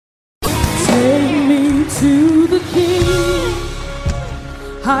to the King.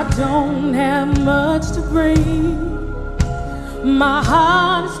 I don't have much to bring. My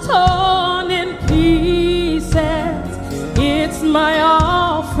heart is torn in pieces. It's my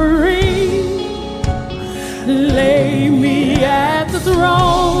offering. Lay me at the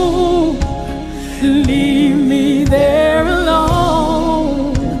throne. Leave me there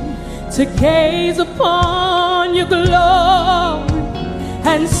alone to gaze upon your glory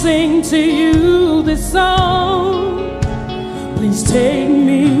and sing to you this song. Please take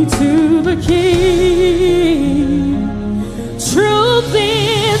me to the King. Truth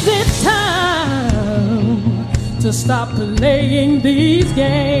is, it's time to stop playing these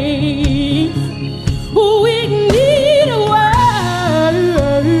games. We need a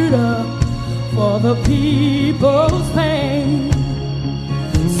word for the people's pain.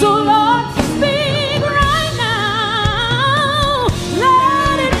 So Lord, speak right now.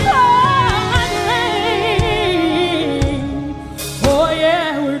 Let it pour like rain. Oh yeah,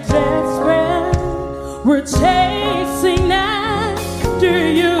 we're desperate. We're chasing after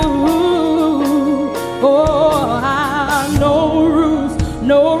you. Oh, no rules,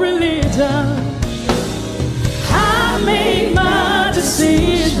 no religion. I made my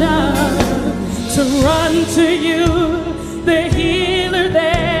decision to run to you, the healer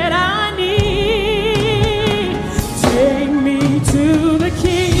that I need. Take me to the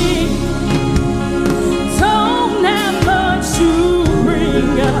King. Don't have much to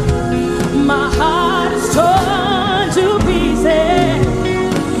bring. My heart is torn to pieces.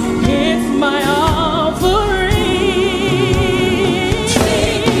 It's my offering.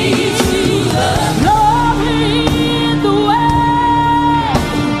 Take me to the Lord, lead the way.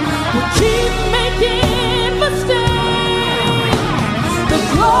 We keep making mistakes.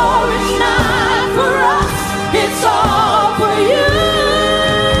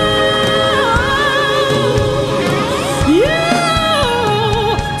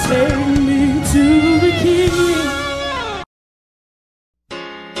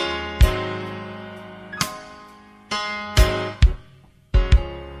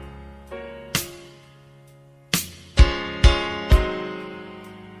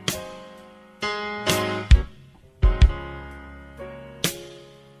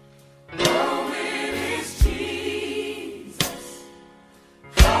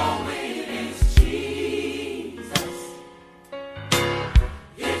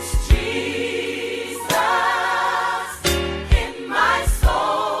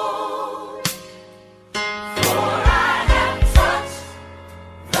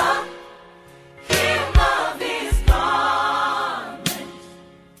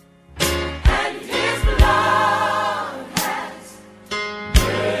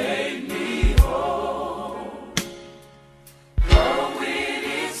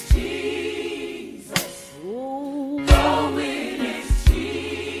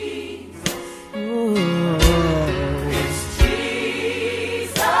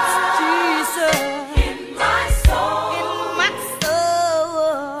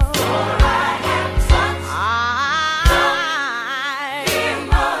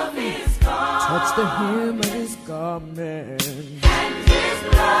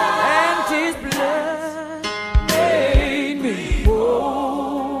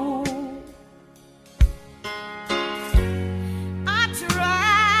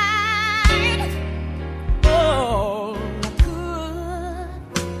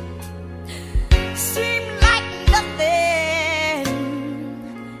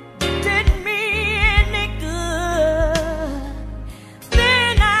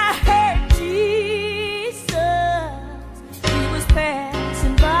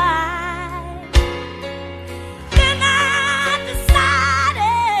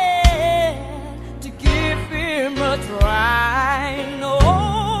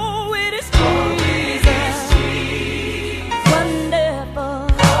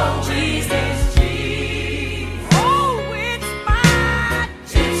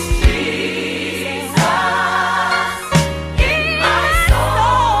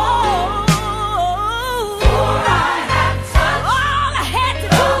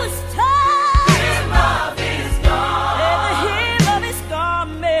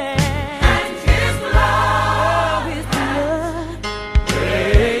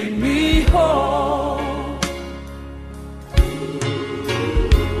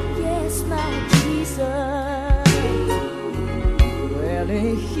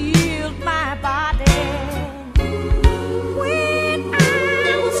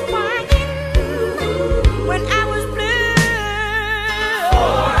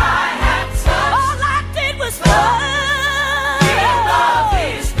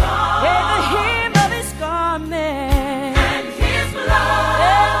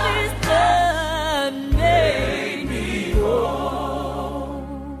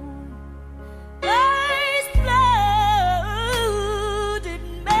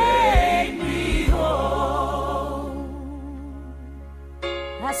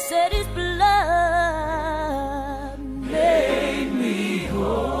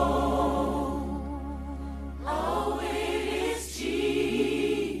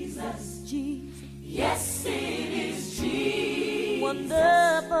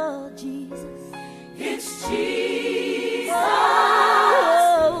 Wonderful Jesus. It's Jesus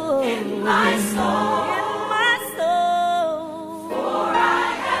In my soul. In my soul. For I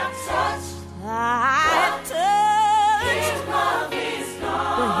have touched I have touched the hem of his the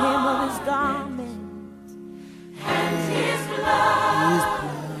garment, hem of his garment. and his blood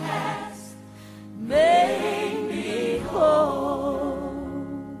has Made me whole.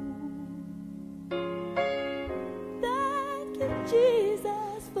 Thank you,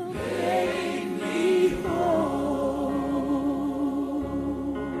 Jesus, for making me whole.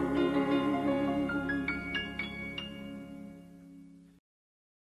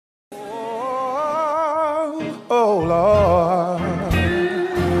 Oh Lord,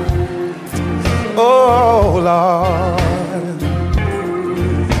 oh Lord,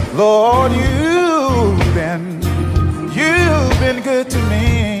 Lord, you've been good to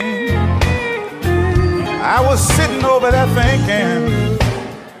me. I was sitting over there thinking,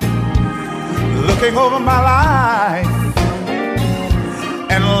 looking over my life,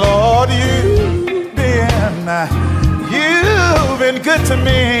 and Lord, you've been good to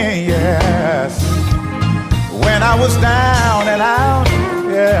me, yes. When I was down and out,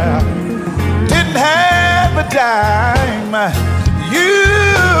 yeah, didn't have a dime,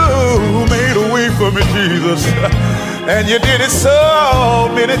 you made a way for me, Jesus, and you did it so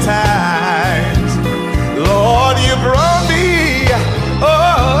many times. Lord, you brought me, oh,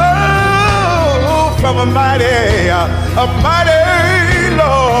 from a mighty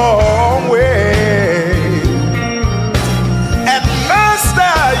long way. And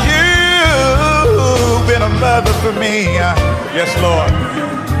Master, you've been a mother for me. Yes, Lord.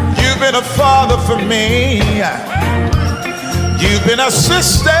 You've been a father for me. You've been a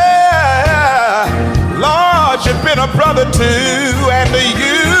sister. Lord, you've been a brother too. And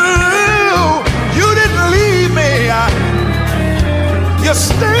you didn't leave me. You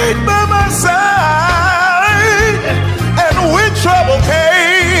stayed by my side. And when trouble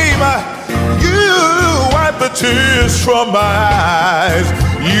came, you wiped the tears from my eyes.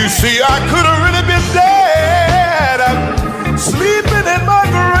 You see, I could have really been dead, sleeping in my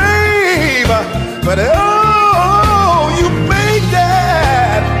grave, but oh, you made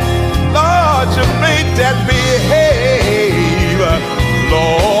that, Lord, you made that behave.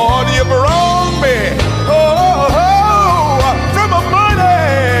 Lord, you brought me, oh, from a mighty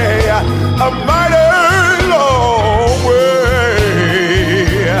long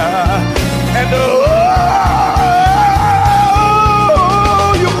way, and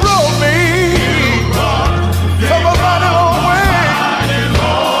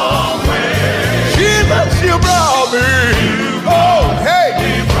you brought me. Oh, hey.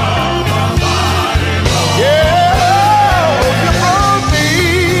 Yeah, you brought me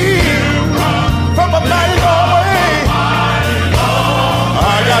from a mighty long way.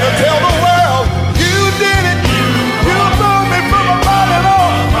 I gotta tell the world, you did it. You brought me from a mighty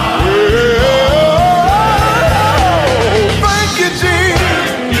long way. Thank you, Jesus,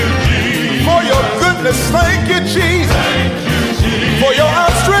 for your goodness. Thank you, Jesus, for your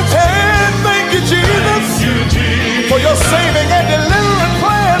outstretched hand. Thank you, Jesus, for your saving and delivering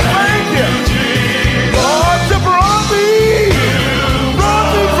plan. Thank you, Lord, you brought me from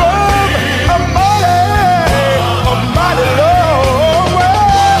a mighty long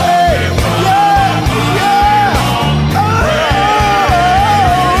way. Yeah.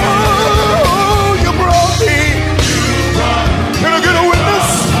 Oh, you brought me. Can I get a witness?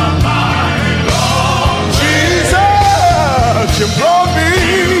 Jesus.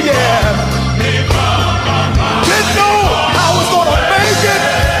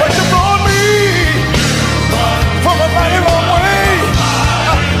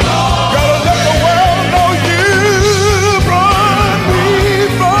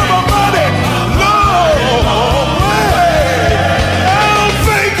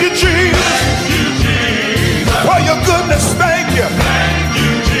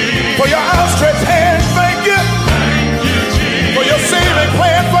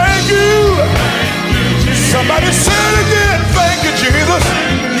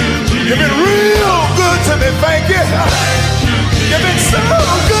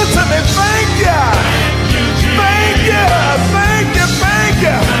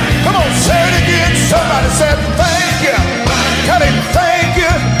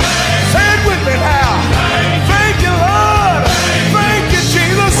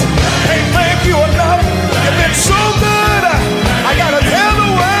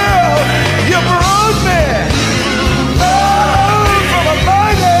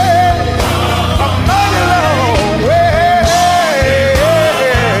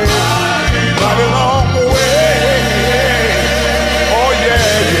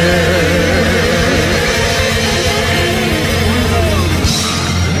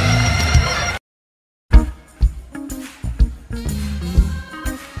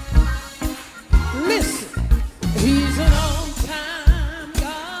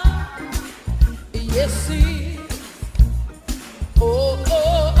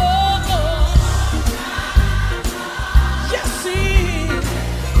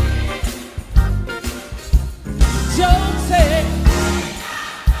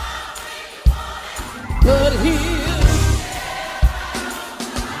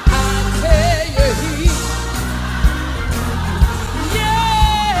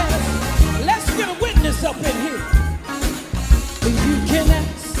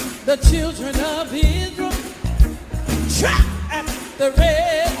 the children of Israel trapped at the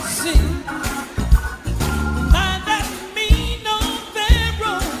Red Sea. Mind that mean old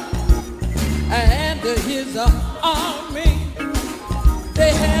Pharaoh and his army.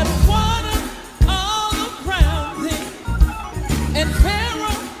 They had water all around them, and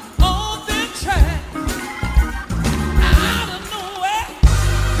Pharaoh on their track. Out of nowhere,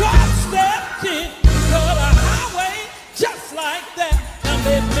 God stepped in, cut a highway just like that. Now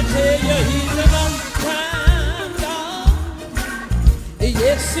let me tell you, he's an on-time God.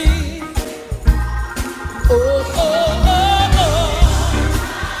 Yes, he is. Oh, oh, oh, oh.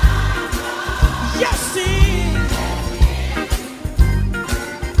 Yes, he is.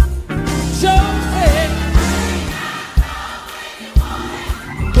 Joseph,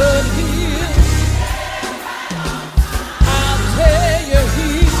 but he is. I'll tell you, he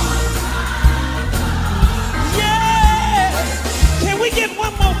is. Yeah. Can we get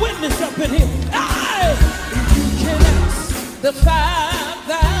one more witness up in here? Aye. You can ask the 5,000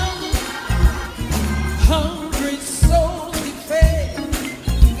 hungry souls he fed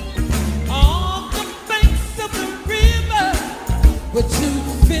on the banks of the river with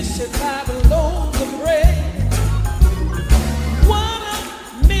 2 fish and 5 loaves of bread. What a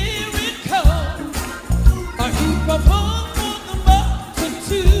miracle! A heap of food for the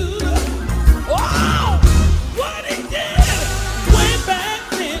multitude. Wow! What he did way back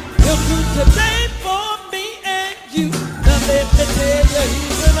then, he'll do today for me and you. Now let me tell you,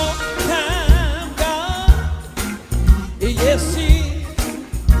 he's an on-time God. Yes, he is.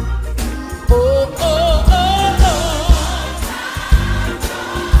 Oh, oh, oh, oh.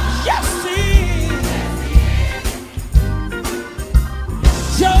 Yes, he is.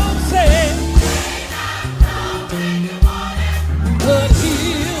 Job said, but he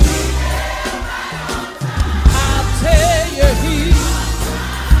is. I'll tell you, he is.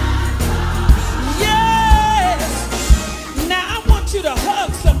 Yes. Now I want you to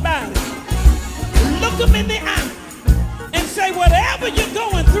hug somebody. Look them in the eye and say, whatever you're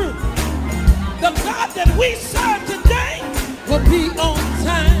going through, the God that we serve today will be on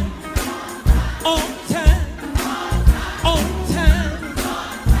time, on time, on time.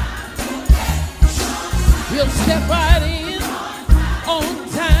 He'll step right in, on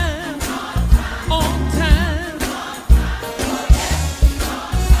time, on time.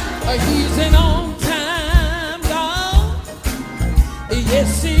 He's an on-time God.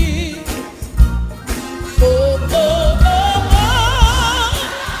 Yes, he is. Oh, oh, oh, oh.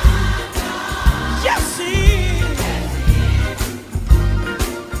 Yes, he is.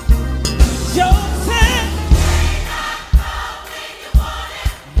 Joseph,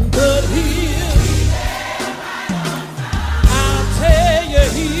 but he is. I'll tell you,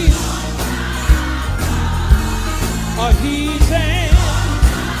 he is. He's in.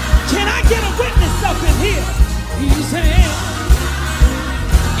 Can I get a witness up in here? He's in.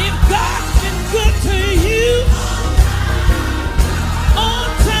 If God's been good to you, on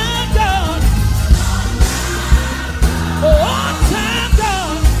time God, on time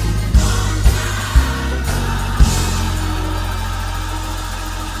God.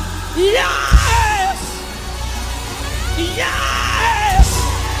 Yes, yes,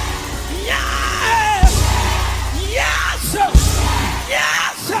 yes, yes, sir.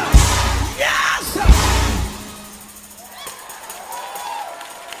 Yes, sir. Yes, sir.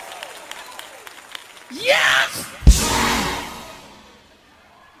 Yes.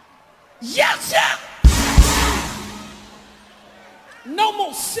 Yes, sir. No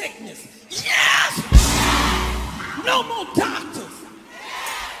more sickness. Yes. No more doctors.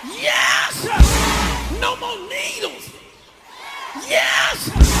 Yes, sir. No more needles. Yes.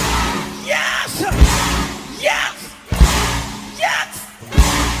 Yes, sir. Yes. Yes.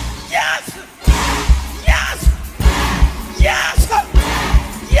 Yes. Yes. Yes.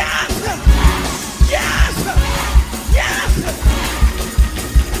 Yes. Yes. Yes.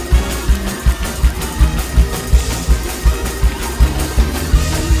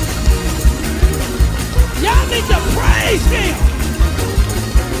 Y'all need to praise him.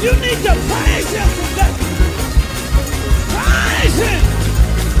 You need to praise him today. Praise him.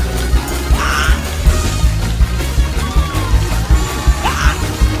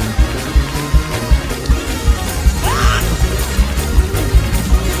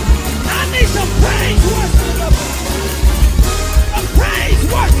 I need some praise worship. A praise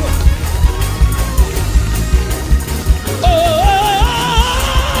worship. Oh.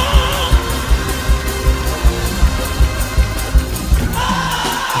 Oh.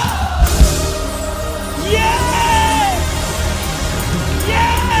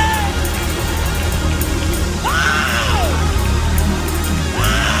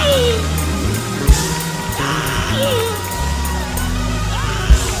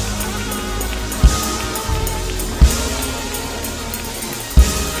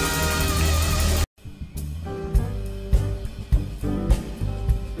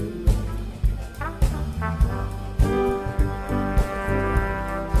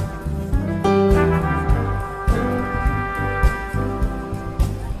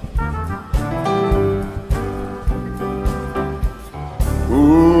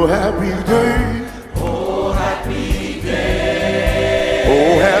 happy day. Oh, happy day.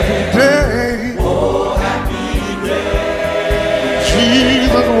 Oh, happy day. Oh, happy day.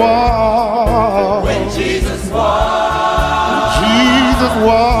 Jesus walked. When Jesus walked. Jesus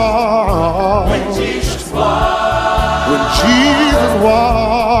walked. When Jesus walked. When Jesus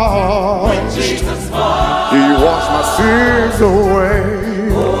walked. When Jesus walked. He washed my sins away.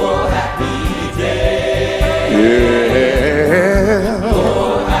 Oh, happy day. Yeah.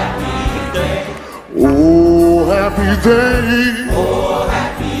 Oh, happy day. Oh, happy day. Oh,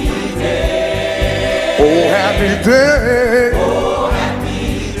 happy day. Oh, happy day. Oh, happy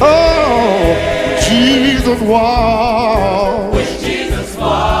day. Oh, Jesus walked. When Jesus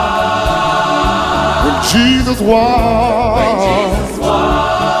walked. When Jesus walked. When Jesus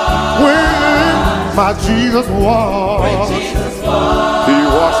walked. When my Jesus When walked. Jesus walked. He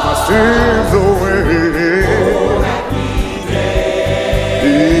washed my sins away. Oh, happy day.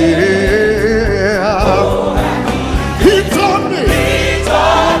 Yeah. Oh, happy He taught me. He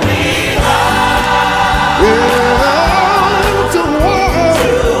taught me how Yeah, to walk.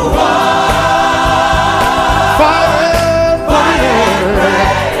 to walk. Fight and pray.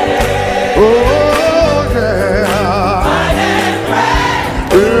 Oh, yeah. Fight and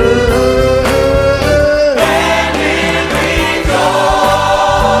pray. Yeah. And live rejoice.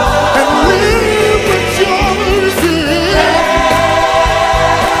 And live rejoicing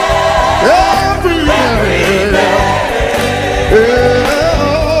every day. Yeah,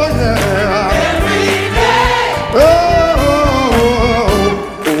 oh, yeah. Every day. Oh,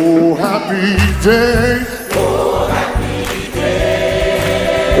 oh, happy day. Oh, happy day.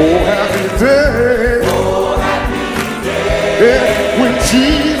 Oh, happy day. Oh, happy day. Yeah, when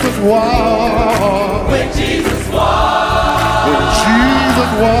Jesus walked. When Jesus walked. When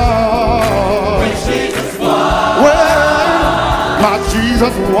Jesus walked. When Jesus walked. When my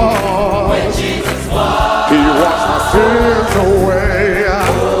Jesus walked. When Jesus walked. He washed my sins away.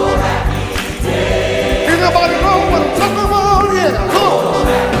 Anybody know what I'm talking about? Yeah, come on.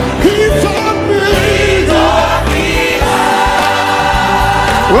 He taught me. Taught me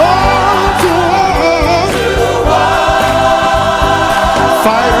Oh, to walk.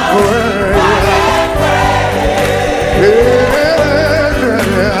 Fight and pray. Yeah,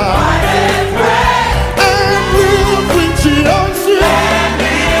 yeah. And live rejoicing.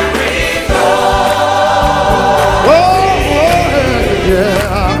 Oh,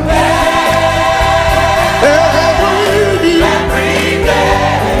 yeah. Every day.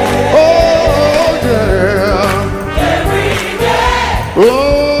 Oh, yeah.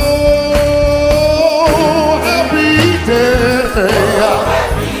 Oh, happy day.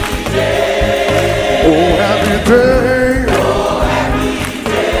 Oh, happy day.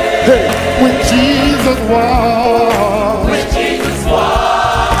 Hey, when Jesus walked. When Jesus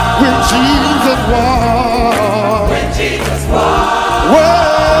walked. When Jesus walked. When Jesus walked.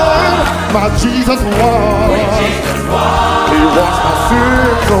 When my Jesus walked. Jesus walked. He washed my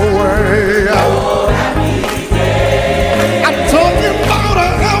sins away. I'm talking about a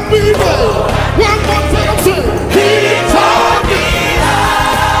happy day. One more time, say, He taught me.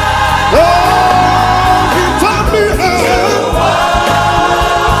 Oh, He taught me how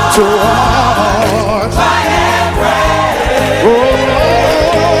to walk. Fight and pray. Oh,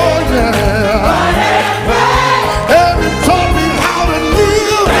 yeah. And He taught me how to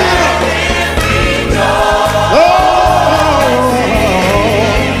live. Oh,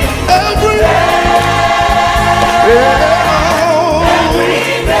 every day.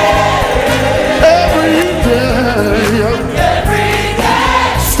 Every day.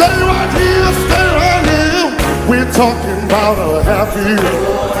 Stay right here, stay right here. We're talking about a happy day.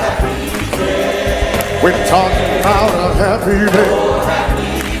 We're talking about a happy day.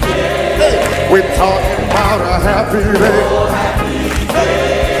 We're talking about a happy day.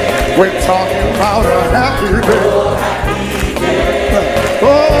 We're talking about a happy day.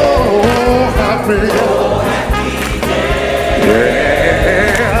 Oh, happy.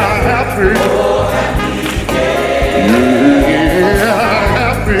 Yeah, happy. Yeah,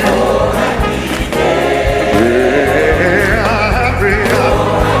 happy. Yeah, happy.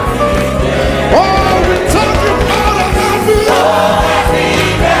 Oh, we're talking about a happy day.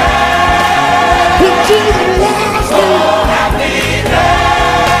 When Jesus washed me.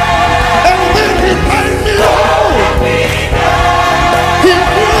 And then He made me whole. He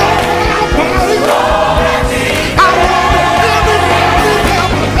healed my body.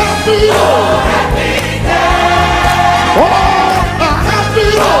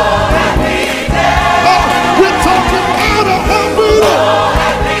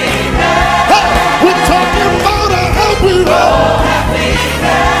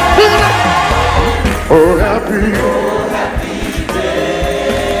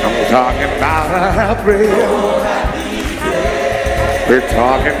 happy. We're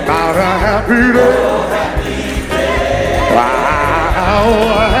talking about a happy day.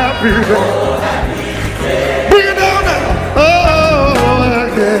 Wow, a happy day. Bring it down now. Oh,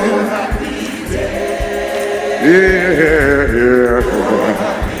 yeah. Yeah.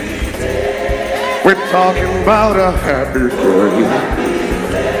 We're talking about a happy day.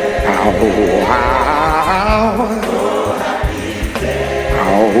 How.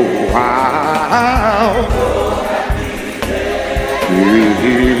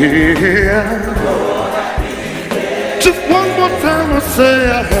 Yeah. Just one more time I say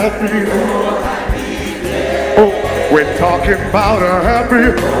a happy day. Oh, we're talking about a happy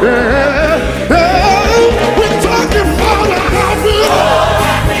day. We're talking about a happy day.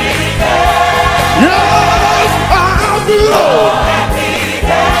 Yes, a happy day.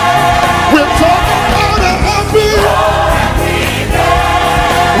 We're talking about a happy day.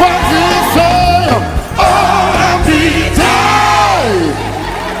 What do you say? Oh, happy day.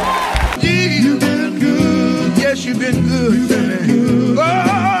 You've been good. Yes, you've been good to me.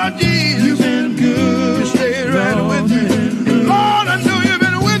 Oh, Jesus, you've been good. You stayed right with me. Lord, I know you've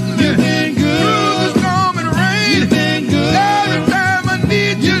been with me. You've been good. Through the storm and rain. You've been good. Every time I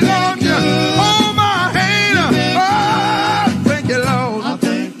need you, Lord, you hold my hand. Oh, thank you, Lord. I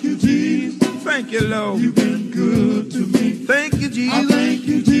thank you, Jesus. Thank you, Lord. You've been good to me. Thank you, Jesus. I thank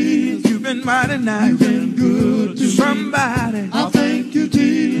you, Jesus. You've been mighty nice. You've been good to somebody. I thank you,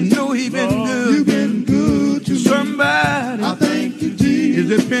 Jesus. Know he been good. You've been good to somebody. I thank you,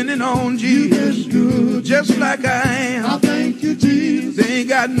 Jesus. Is depending on Jesus. You've been good. Just like I am. I thank you, Jesus. They ain't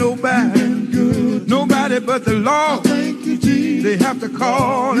got nobody. You've been good. Nobody but the Lord. I thank you, Jesus. They have to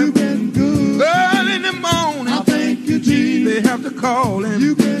call him. You've been good. Early in the morning. I thank you, Jesus. They have to call him.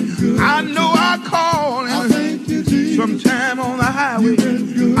 You've been good. I know I call him. I thank you, Jesus. Sometime on the highway.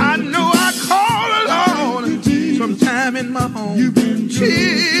 I know I call the Lord. Sometime in my home.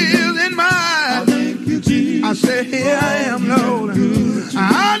 Chills in my eyes. I say, here I am, Lord.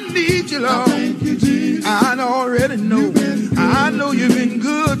 I need you, Lord. I already know. I know you've been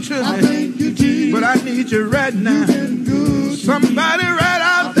good to me. But I need you right now. Somebody right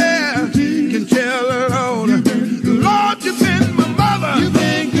out there can tell the Lord. Lord, you've been my mother. You've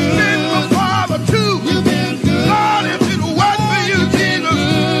been my father too. Lord, if it wasn't for you, Jesus,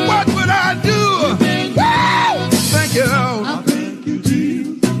 what would I do? Woo! Thank you, Lord. I thank you,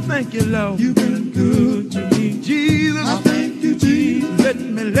 Jesus. Thank you, Lord. You've been good to me, Jesus. I thank you, Jesus. Let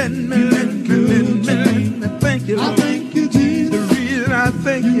me. Thank you, Lord. I thank you, Jesus. The reason I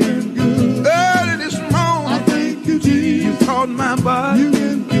thank you. Early this morning, I thank you, Jesus. You taught my body.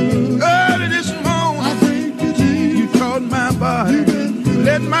 Early this morning, I thank you, Jesus. You taught my body.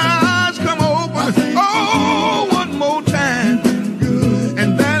 Let my eyes come open. Oh, one more time.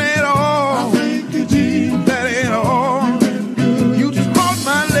 And that ain't all. That ain't all. You taught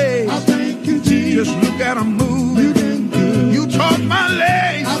my legs. Just look at them move. You taught my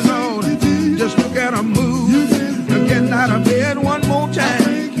legs, Lord. Just look at them move. Getting out of bed one more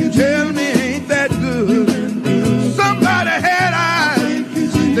time. Tell me, ain't that good? Somebody had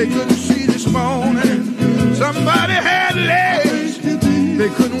eyes they couldn't see this morning. Somebody had legs they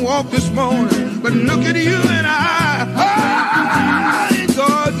couldn't walk this morning. But look at you and I. Ain't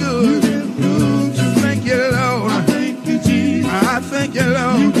God good? Thank you, Lord. I thank you,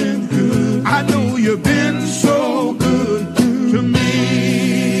 Lord. I know you've been so good to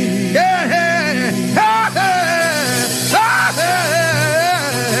me. Yeah, yeah, yeah,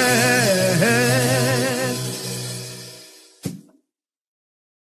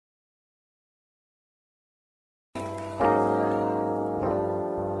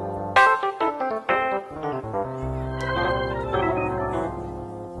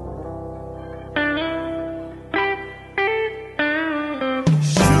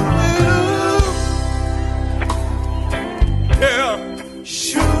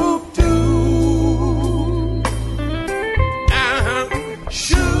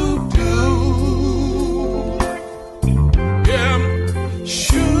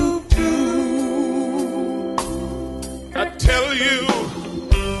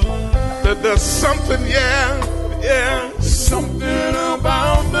 There's something, something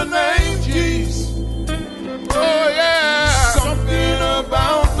about the name Jesus. Oh yeah, something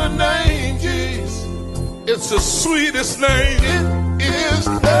about the name Jesus. It's the sweetest name. It is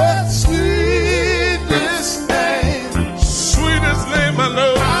the sweetest name. Sweetest name I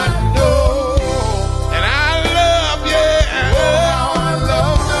know. And I love, how I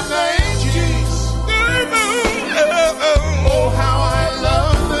love the name Jesus. Oh, how I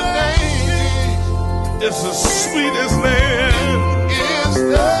love the name Jesus. It's the sweetest name. It's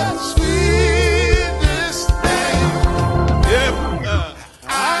the sweetest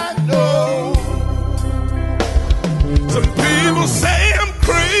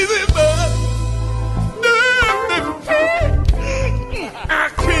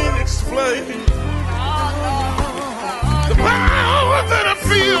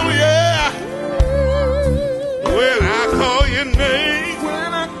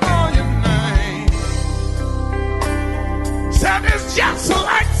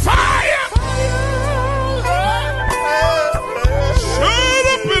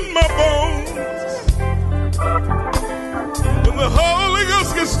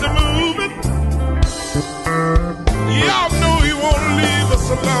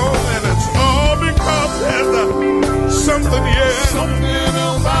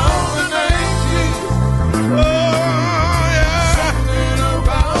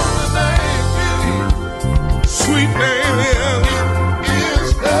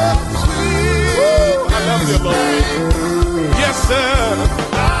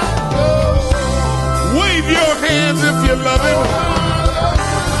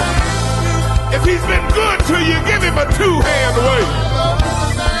he's been good to you, give him a two-hand wave.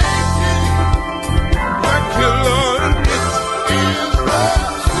 Thank you, Lord.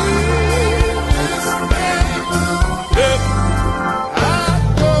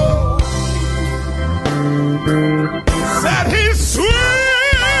 Said he's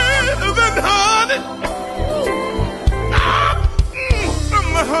sweeter than honey. From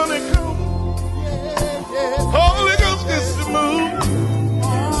the honeycomb. Holy Ghost gets to move.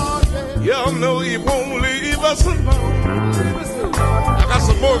 Y'all know he won't leave us alone. I got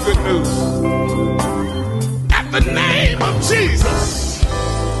some more good news. At the name of Jesus,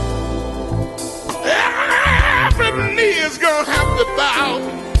 every knee is gonna have to bow.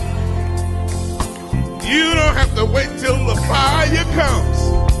 You don't have to wait till the fire comes.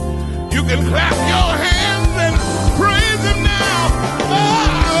 You can clap your hands and praise him now.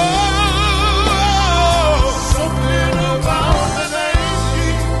 Something about the name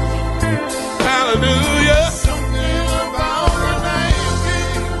Jesus. Hallelujah. Something about the name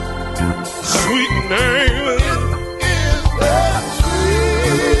Jesus. Sweet name. Is the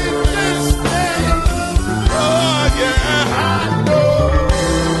sweetest name. Oh yeah. I know.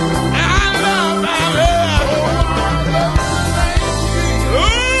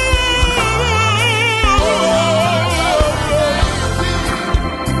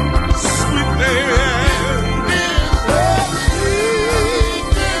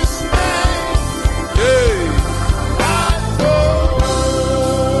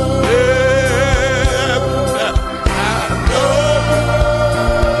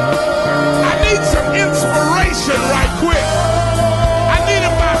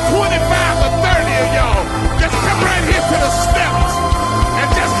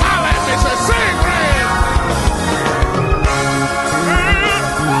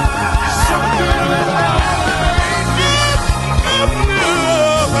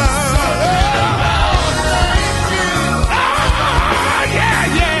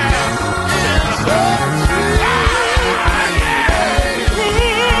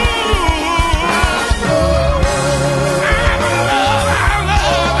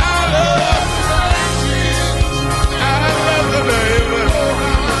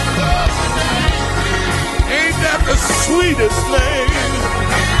 Sweetest name.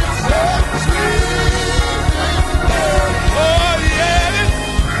 Oh yeah.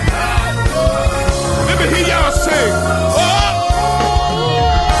 Let me hear y'all sing.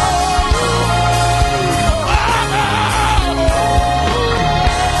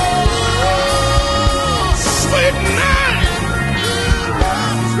 Sweet name.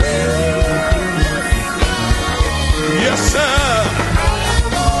 Yes, sir.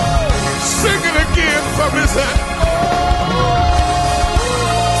 Sing it again for me, sir.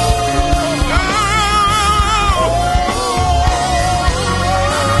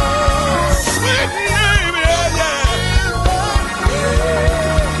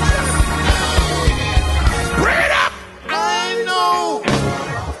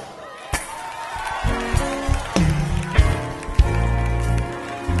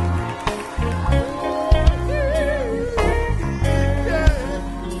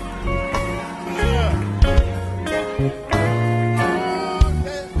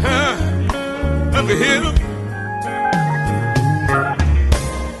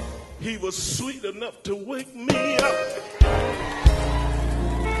 He was sweet enough to wake me up.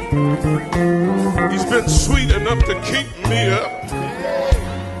 He's been sweet enough to keep me up.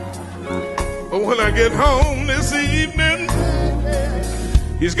 But when I get home this evening,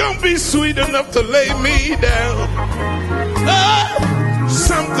 he's gonna be sweet enough to lay me down.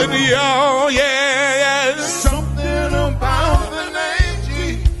 Something, y'all, yeah. Something about the name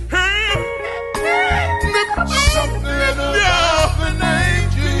Jesus. Something about the name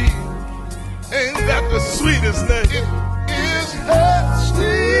Jesus. Ain't that the sweetest name? It is the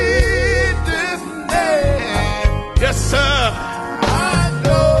sweetest name. Yes, sir. I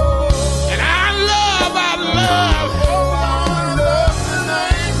know. And I love the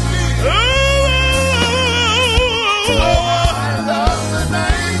name Jesus. Oh, I love the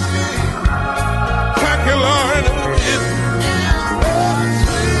name Jesus. Thank you, Lord.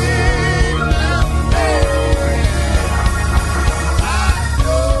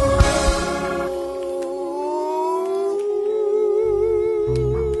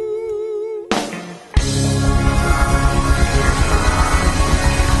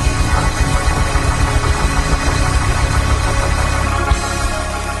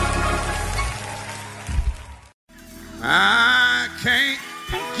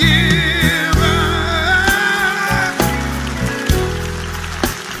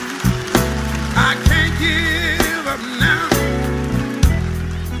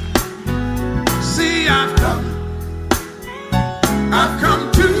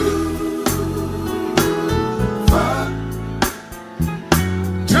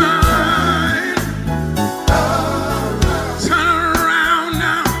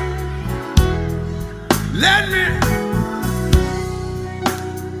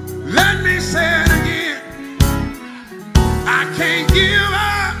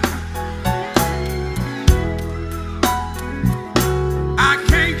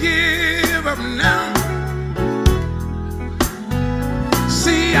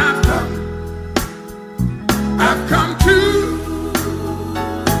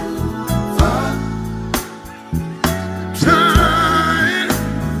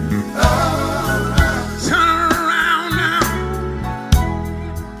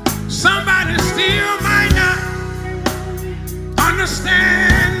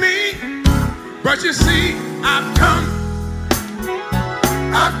 But you see, I've come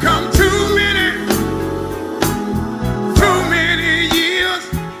too many years.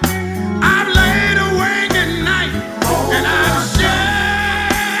 I've laid awake at night and I've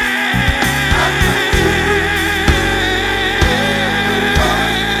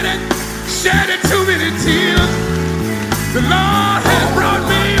shed too many tears. The Lord has brought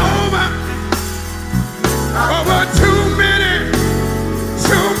me over too many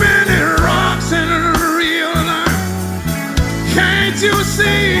rocks in a real life. Can't you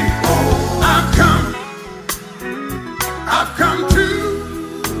see? I've come too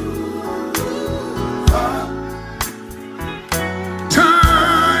far.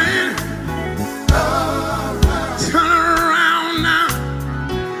 Turn around now.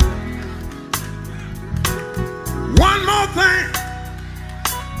 One more thing.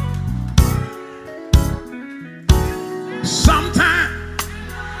 Sometime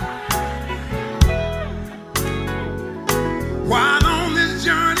while on this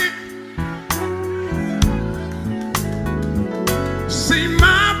journey, see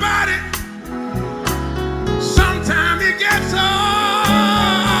my body, sometimes it gets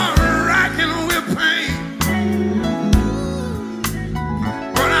all racking with pain.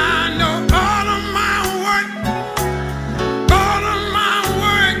 But I know all of my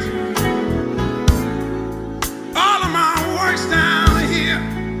works down here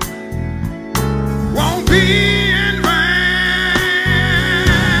won't be in vain.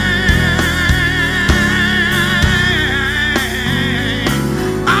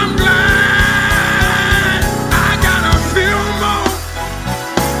 I'm glad I got a few more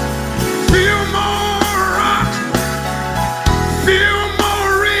rocks, few more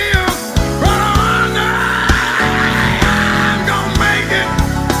reels, but I know I'm gonna make it.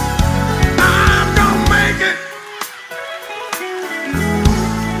 I'm gonna make it.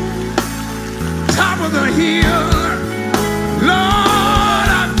 Top of the hill, Lord,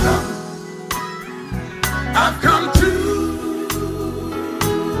 I've come too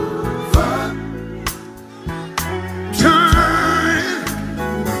far.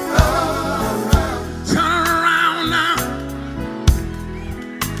 Turn around now.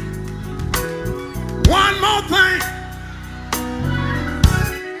 One more thing.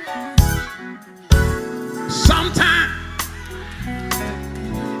 Sometime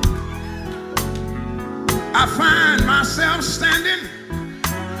I find myself standing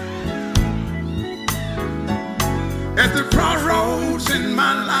at the crossroads in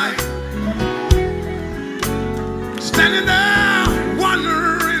my life, standing there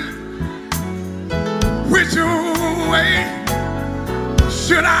wondering which way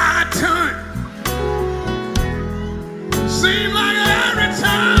should I turn. Seems like every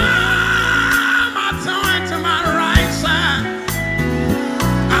time I turn to my right side,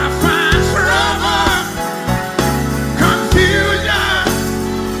 I find trouble, confusion,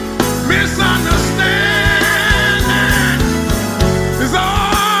 misunderstanding is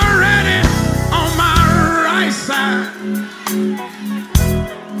already on my right side.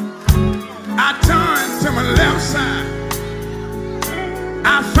 I turn to my left side.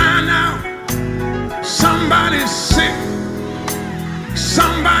 I find out somebody's sick,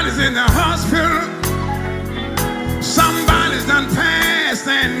 somebody's in the hospital, somebody's done passed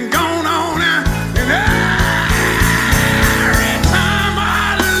and gone on out. And every time I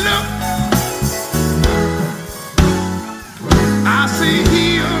look, I see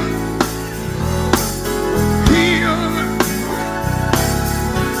healed,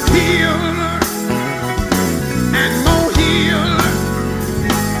 and more healed,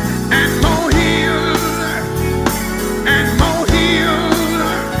 and more healed, and more healed,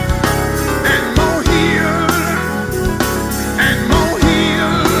 and more healed, and more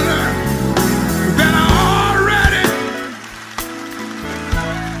healed than I already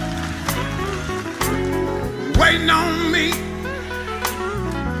waiting on me.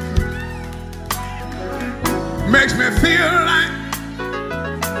 Makes me feel like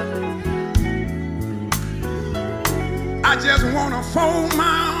I just want to fold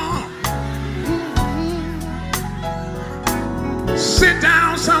my arms, sit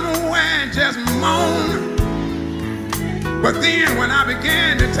down somewhere and just moan. But then when I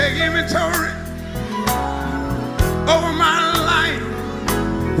began to take inventory over my life,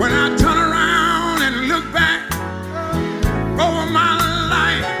 when I turn around and look back over my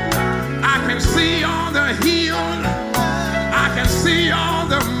life, I can see all the hills, I can see all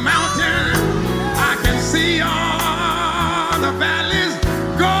the mountains, I can see all the valleys.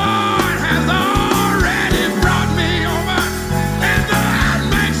 God has already brought me over, and that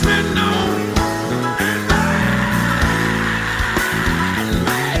makes me know, and that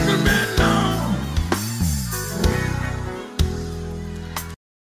makes me know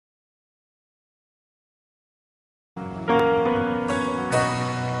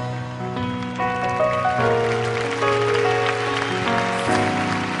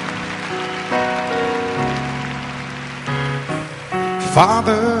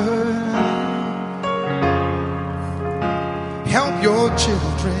Father, help your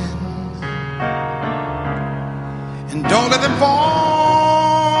children and don't let them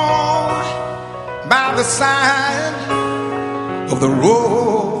fall by the side of the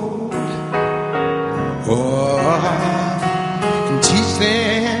road. Oh, and teach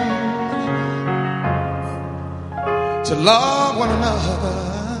them to love one another,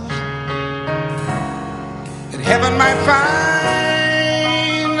 that heaven might find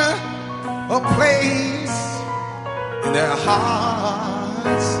a place in their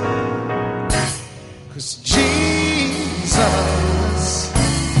hearts. 'Cause Jesus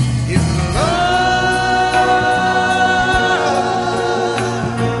is love.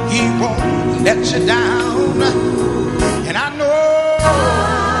 He won't let you down, and I know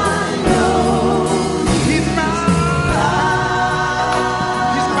He's mine.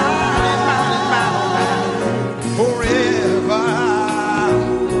 He's mine, He's mine, He's mine, forever.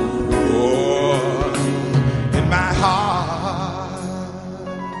 Oh, in my heart.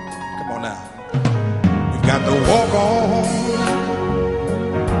 Come on now. We've got to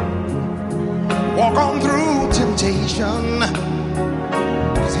walk on through temptation.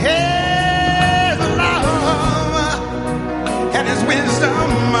 'Cause His love and His wisdom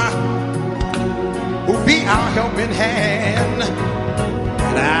will be our helping hand.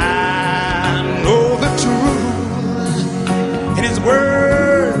 And I know the truth, and His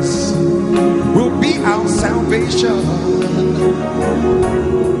words will be our salvation.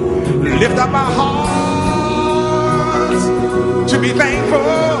 Lift up our hearts to be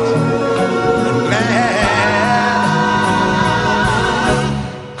thankful and glad.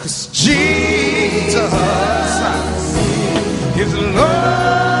 'Cause Jesus is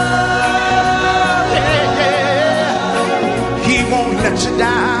love, yeah, yeah. He won't let you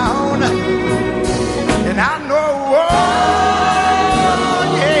down, and I know, oh,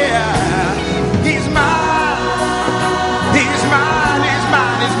 yeah, He's mine, He's mine, He's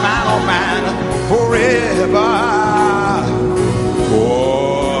mine, He's mine, oh mine, forever.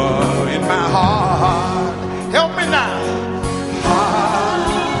 Oh, in my heart, help me now.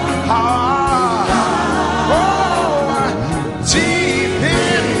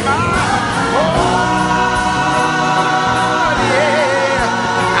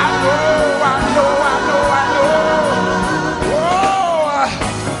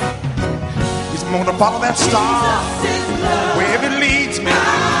 Follow that star wherever it leads me. I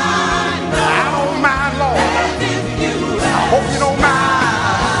don't mind, Lord. I hope you don't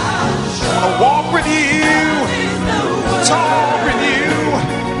mind. I want to walk with you, talk with you,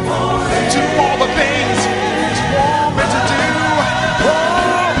 do all the things you want me to do.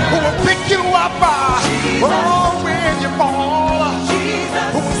 Oh, who will pick you up? Oh, when you fall,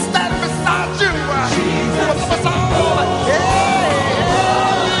 who will stand beside you? Who will love us all? Yeah.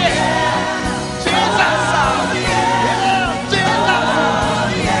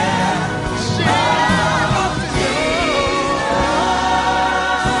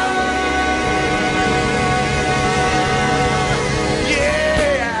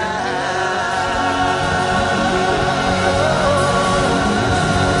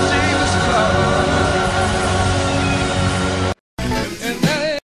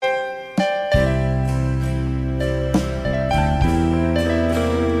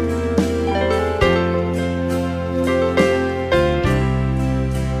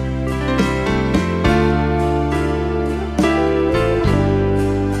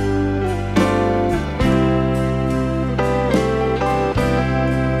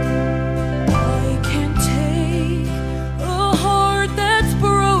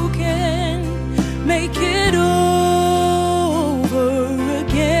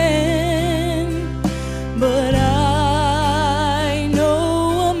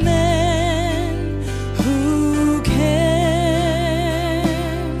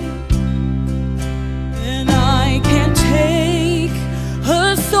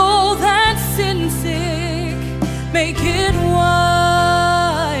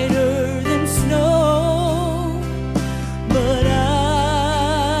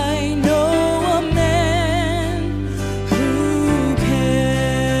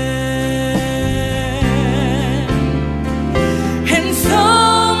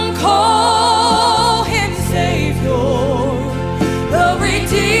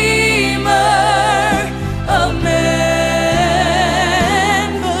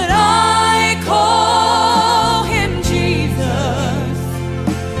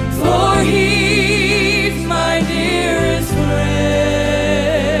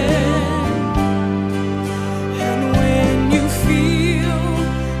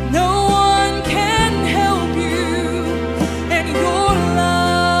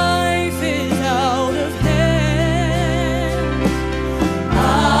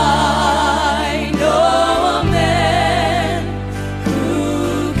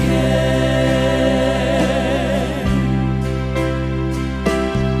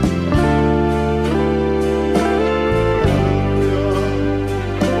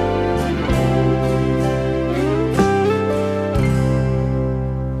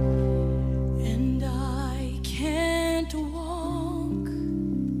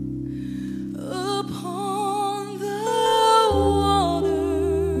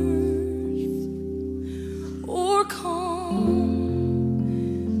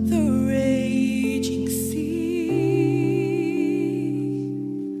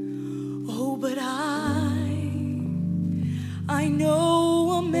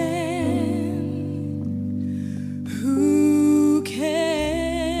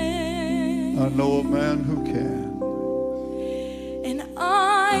 I know a man who can. And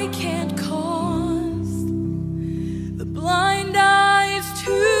I can't cause the blind eyes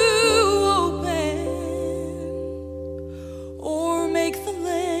to open or make the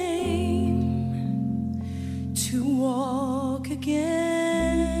lame to walk again.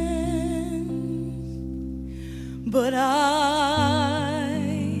 But I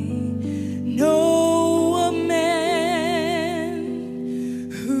know a man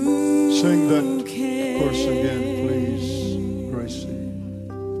who Sing that can. verse again, please, Gracie.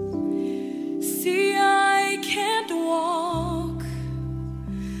 See, I can't walk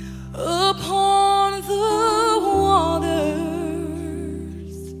upon the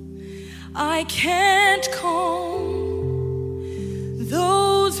waters. I can't calm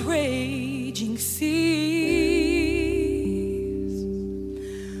those raging seas.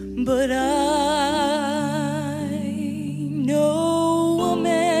 But I know a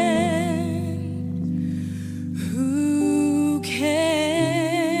man who can.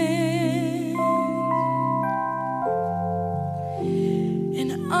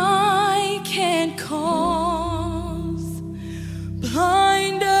 And I can't cause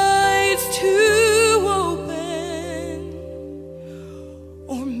blind eyes to open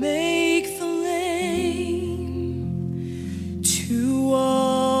or make the lame to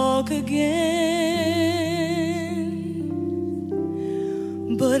walk again.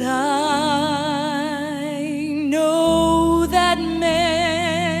 But I know that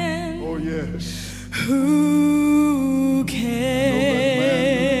man Oh, yes. who can.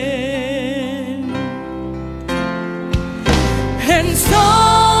 And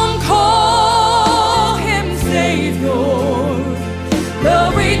some call him Savior,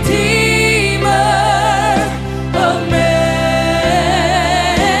 the Redeemer of men.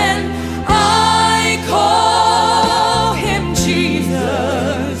 I call him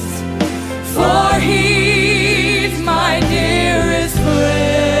Jesus, for he's my dearest friend.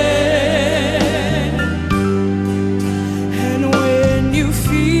 And when you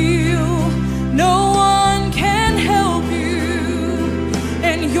feel no one can help you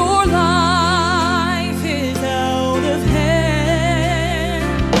and your life is out of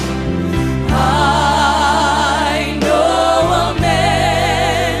hand, I know a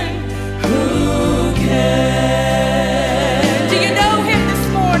man who can. Do you know him this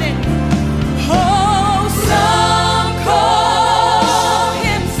morning? Oh, some call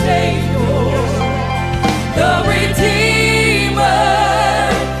him Savior, the Redeemer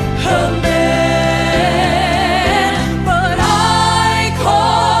of men. But I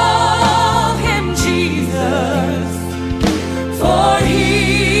call him Jesus, for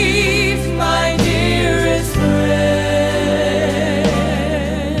he's my dearest friend.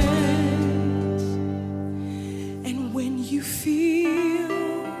 And when you feel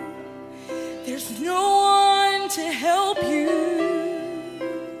there's no one to help you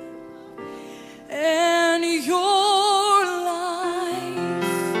and your life,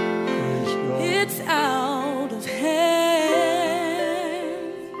 Praise God. it's out of hand,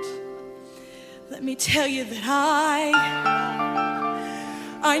 let me tell you that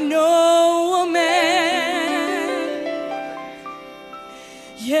I know a man.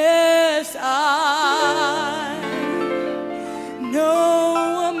 Yes, I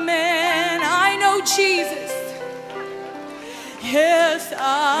know a man. I know Jesus. Yes,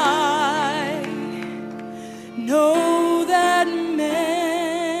 I know that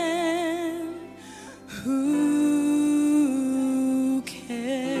man who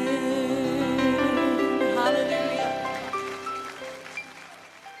can. Hallelujah.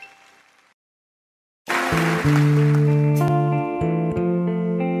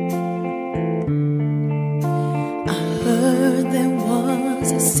 I heard there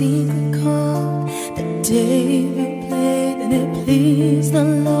was a secret chord that David played and it pleased the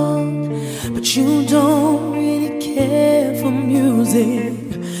Lord. But you don't really care for music,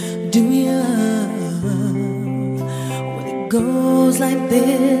 do ya? Well, it goes like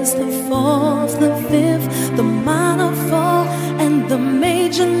this: the fourth, the fifth, the minor fall, and the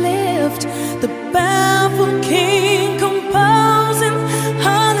major lift. The baffled king composing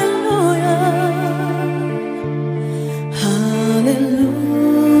hallelujah,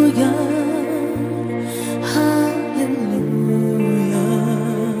 hallelujah, hallelujah,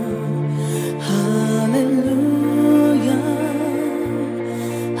 hallelujah,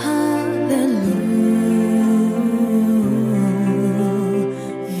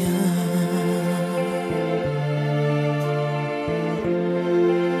 hallelujah.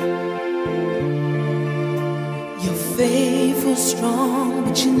 Your faith was strong,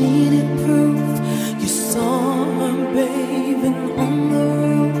 but you needed proof. You saw her bathing on the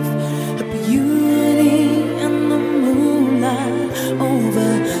roof, but you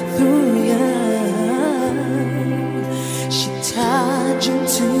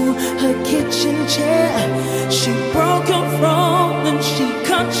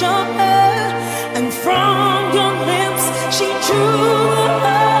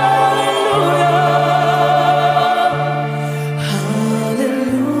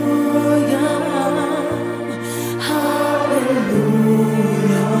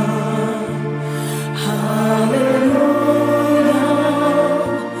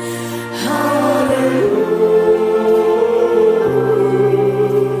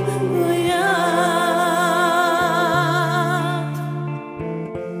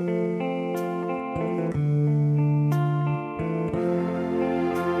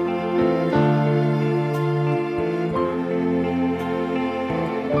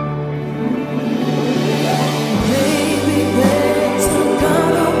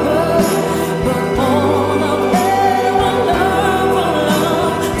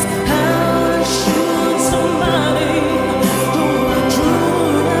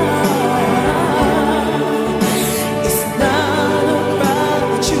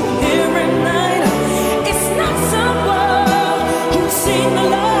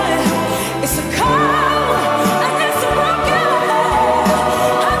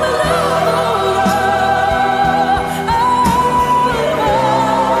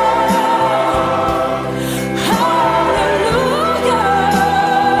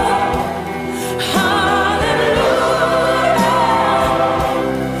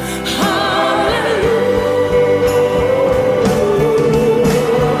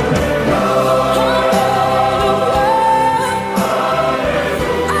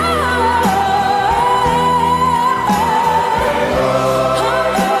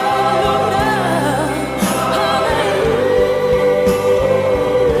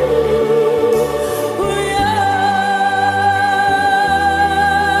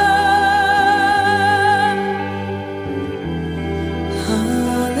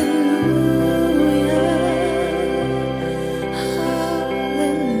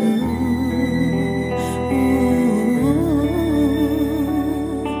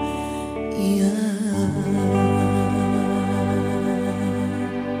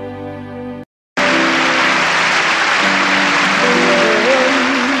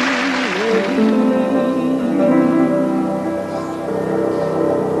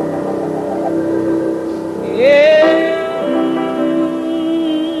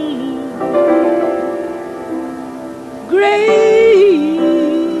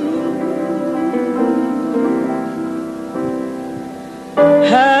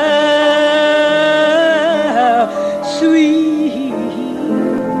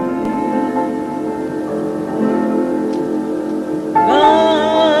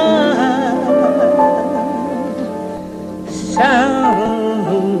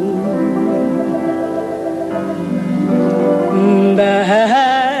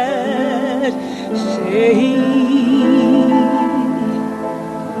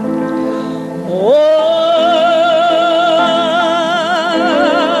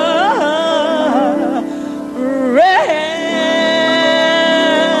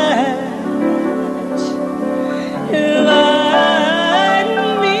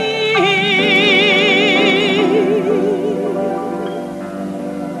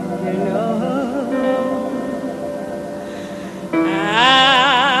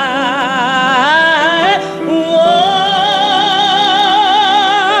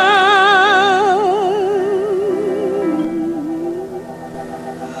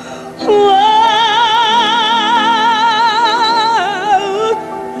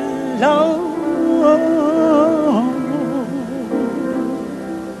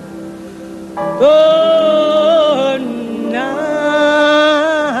Oh, now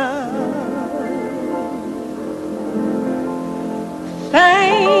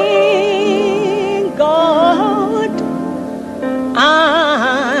thank God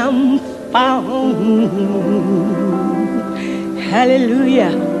I'm found.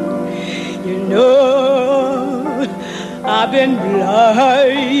 Hallelujah. You know I've been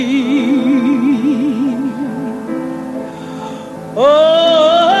blind.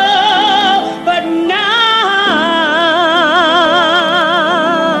 Oh, but now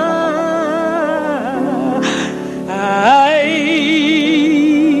I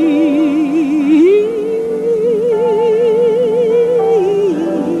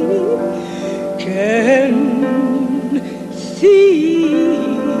can see.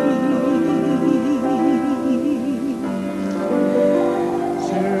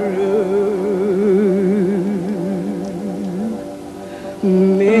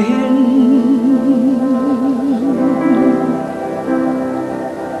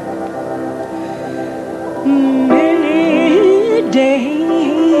 Many days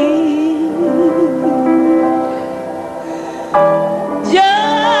just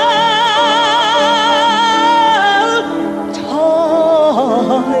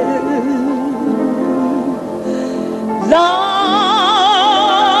toil,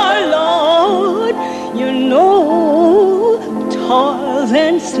 Lord, you know toils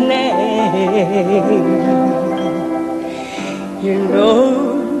and snares, you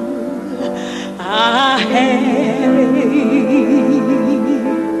know I have.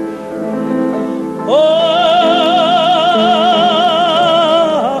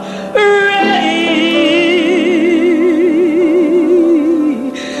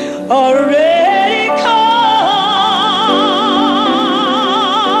 Already come.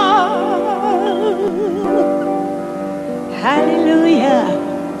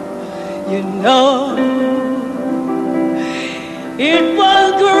 Hallelujah. You know it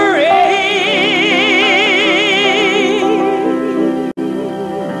was great.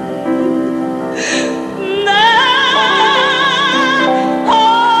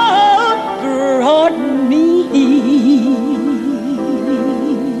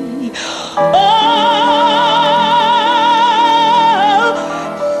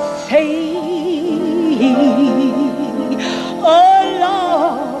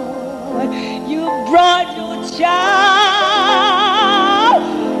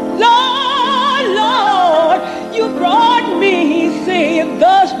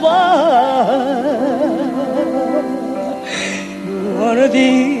 One of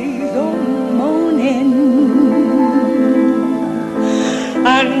these mornings,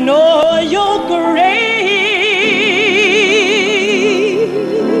 I know your grace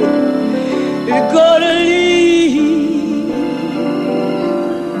is gonna lead.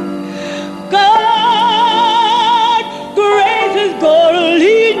 God, grace is gonna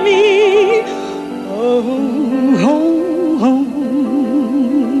lead me home, home, home.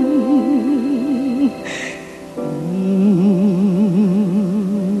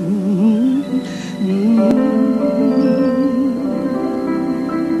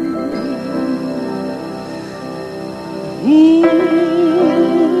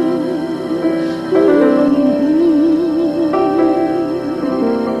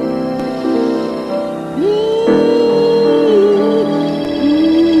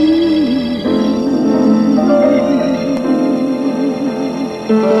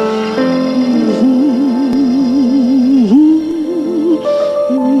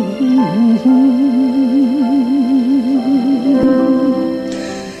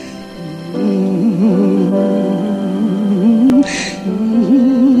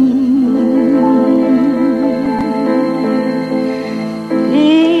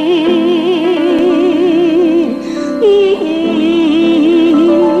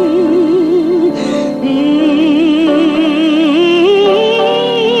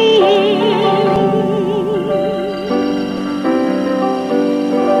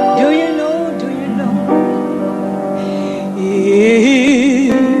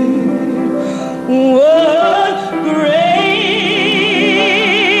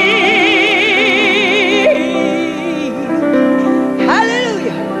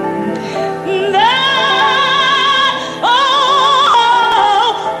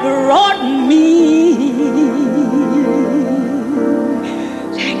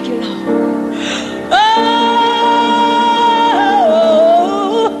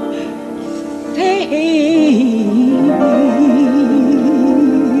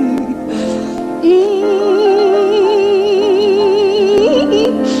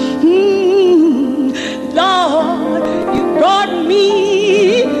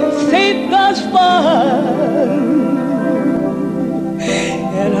 fun,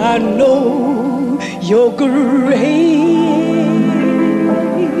 and I know you're great.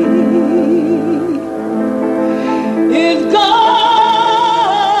 It's God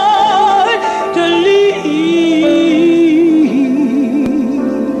to lead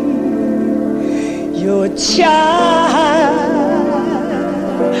your child.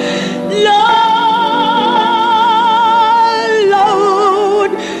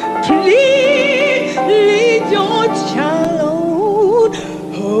 Lord, please lead your child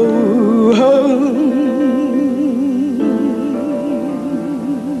home.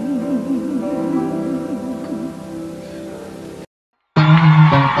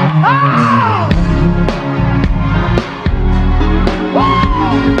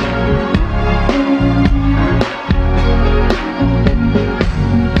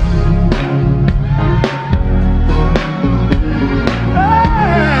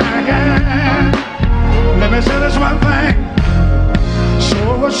 Let me say this one thing.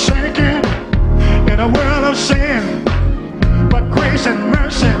 Soul was sinking in a world of sin, but grace and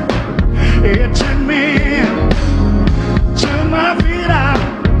mercy, it took me in. Took my feet out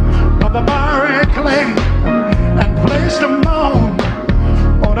of the barren clay and placed them on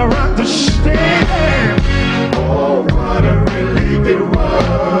a rock to stay. Oh, what a relief it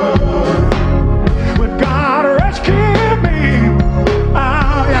was when God rescued me.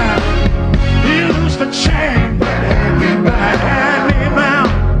 Oh yeah, He loosed the chain that had me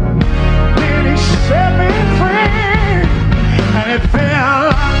bound. Then He set me free, and it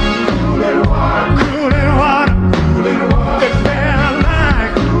felt like cooling water. It felt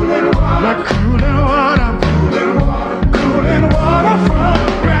like cooling water from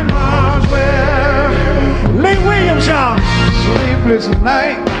Grandma's well. Lee Williams, y'all. Sleepless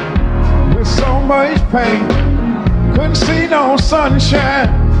night with so much pain. Couldn't see no sunshine,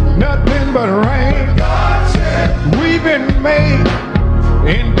 nothing but rain. We've been made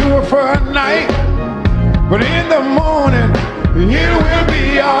endure for a night, but in the morning it will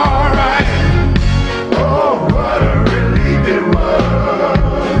be alright. Oh, what a relief it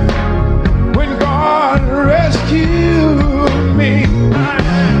was when God rescued me.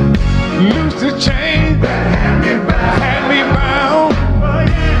 Loosed the chain that had me bound,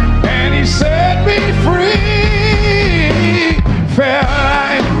 and He set me free. Felt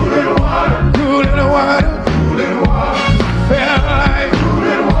like cooling water. Felt like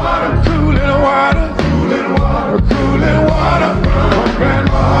cooling water from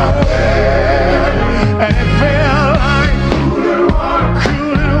Grandma's well. And it felt like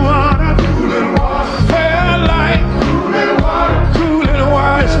cooling water. Felt like cooling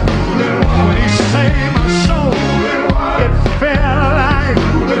water. When He saved my soul, it felt like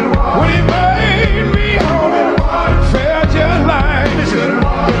when He made me whole, it felt just like it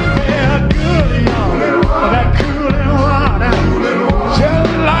felt good, y'all. That cooling water.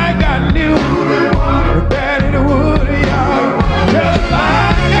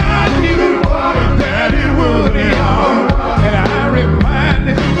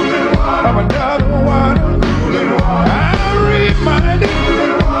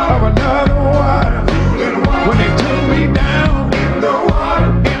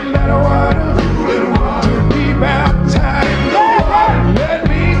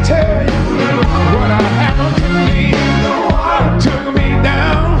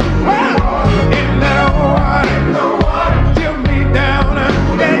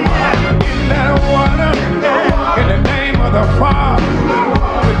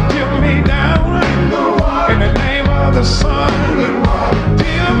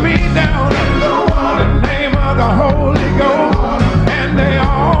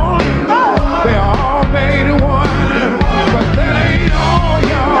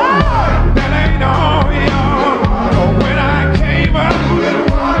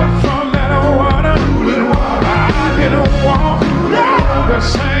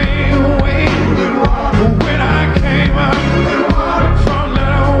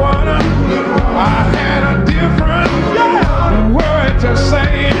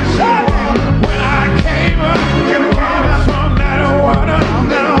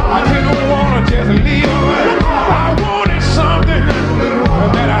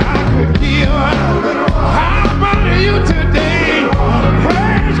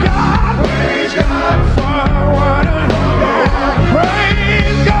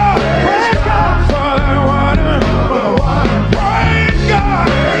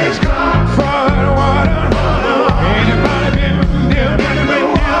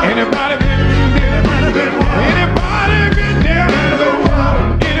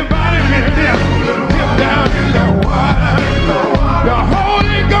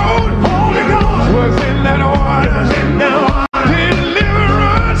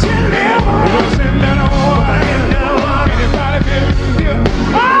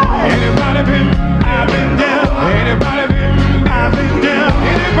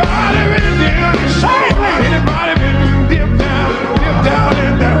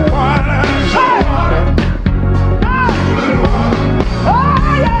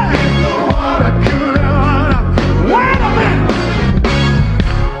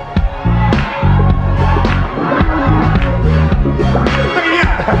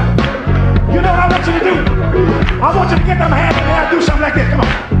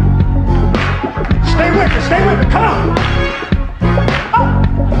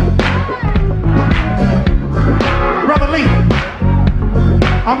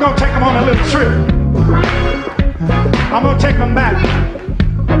 trip. I'm gonna take them back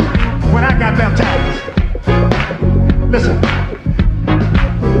when I got baptized. Listen,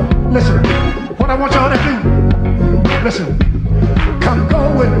 listen, what I want y'all to do, listen, come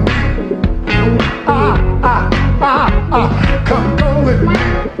go with me. Come go with me.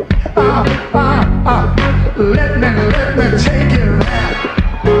 Let me take you there.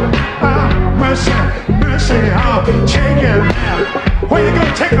 Mercy, mercy, I'll take you there. Where you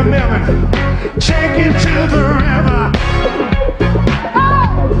gonna take a Melvin? Take it to the river.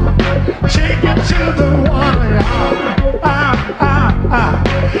 Take it to the water.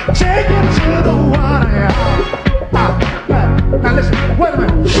 Take it to the water. Now listen, wait a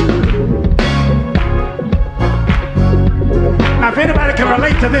minute. Now if anybody can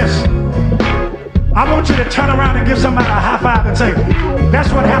relate to this, I want you to turn around and give somebody a high five and say,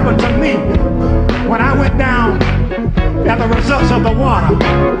 that's what happened to me when I went down at the results of the water.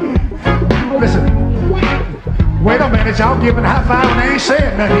 Listen, wait a minute, y'all giving a high five and they ain't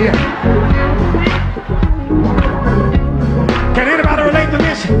saying nothing yet. Can anybody relate to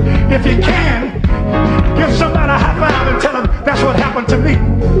this? If you can, give somebody a high five and tell them that's what happened to me.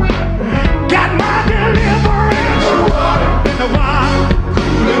 Got my deliverance in the water.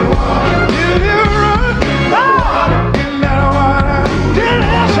 Deliverance in that water.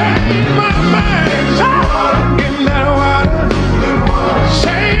 Save my mind in that water.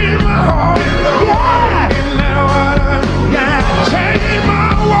 Save my heart, yeah, in that water. Yeah, save my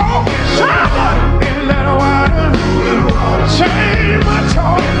walk in that water. Save my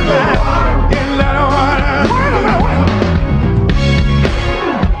talk in that water. Wait a minute.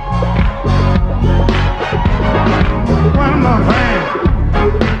 One more thing.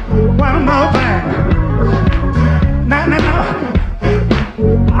 One more thing. Now,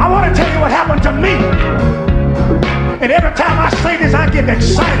 I want to tell you what happened to me. And every time I say this, I get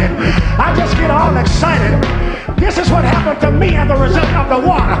excited. I just get all excited. This is what happened to me as a result of the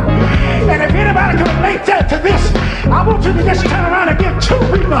water. And if anybody can relate that to this, I want you to just turn around and give two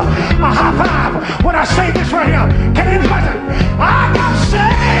people a high five when I say this right here. Can anybody say, I got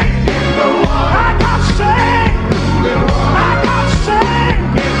saved in the water. I got saved. I got saved.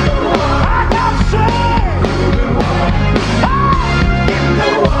 I got saved. In the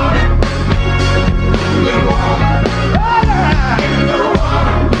water. In the water. In the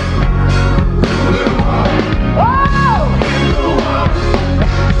water. Oh! In the water.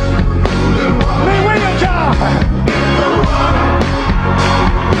 Lee Williams, y'all. In the water.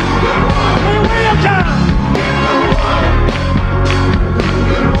 Lee Williams, y'all. In the water.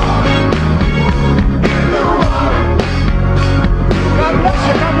 In the water. In the water. God bless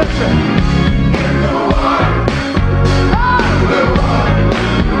you, God bless you. In the water. In the water.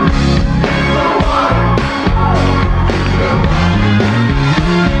 In the water.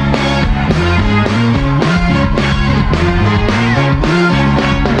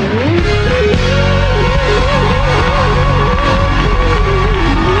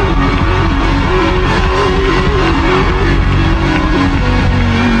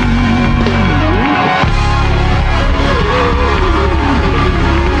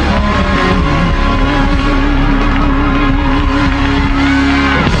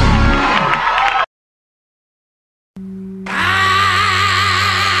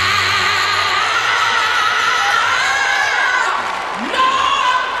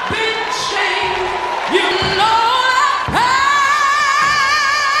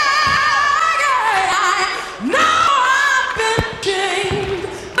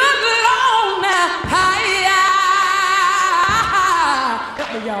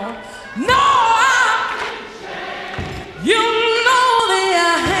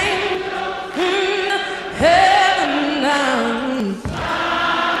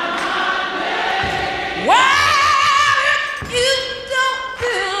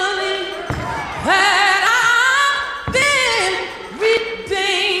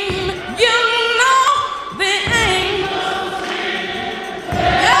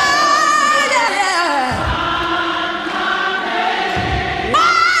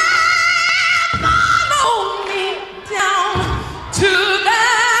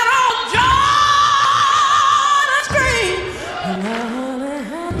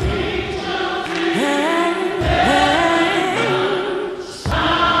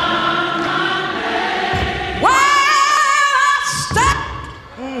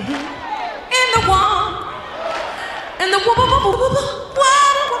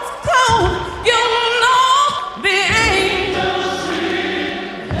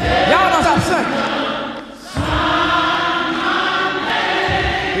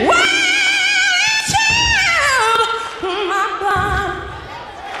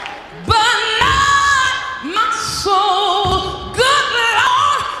 But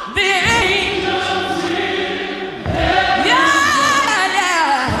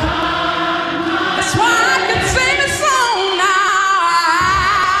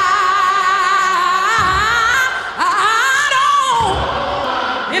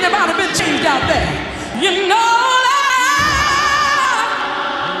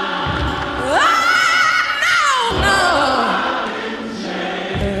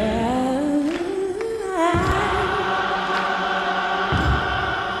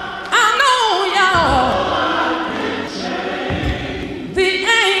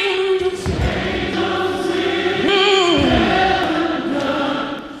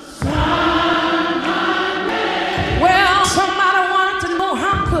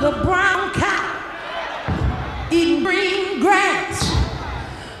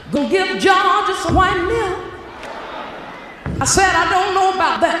Gonna give Georgia some white milk. I said I don't know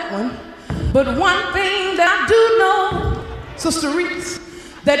about that one, but one thing that I do know, Sister Reese,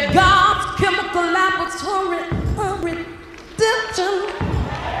 that God's chemical laboratory of redemption,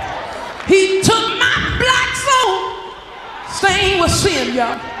 He took my black soul, stained with sin,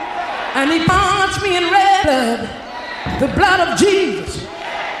 y'all, and He punched me in red blood, the blood of Jesus,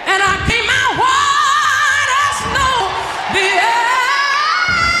 and I came out white as snow. The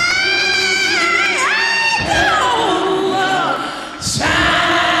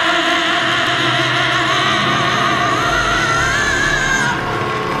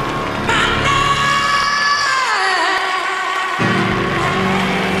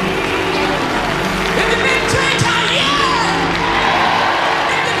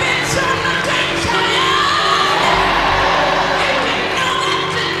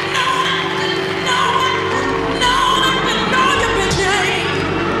You've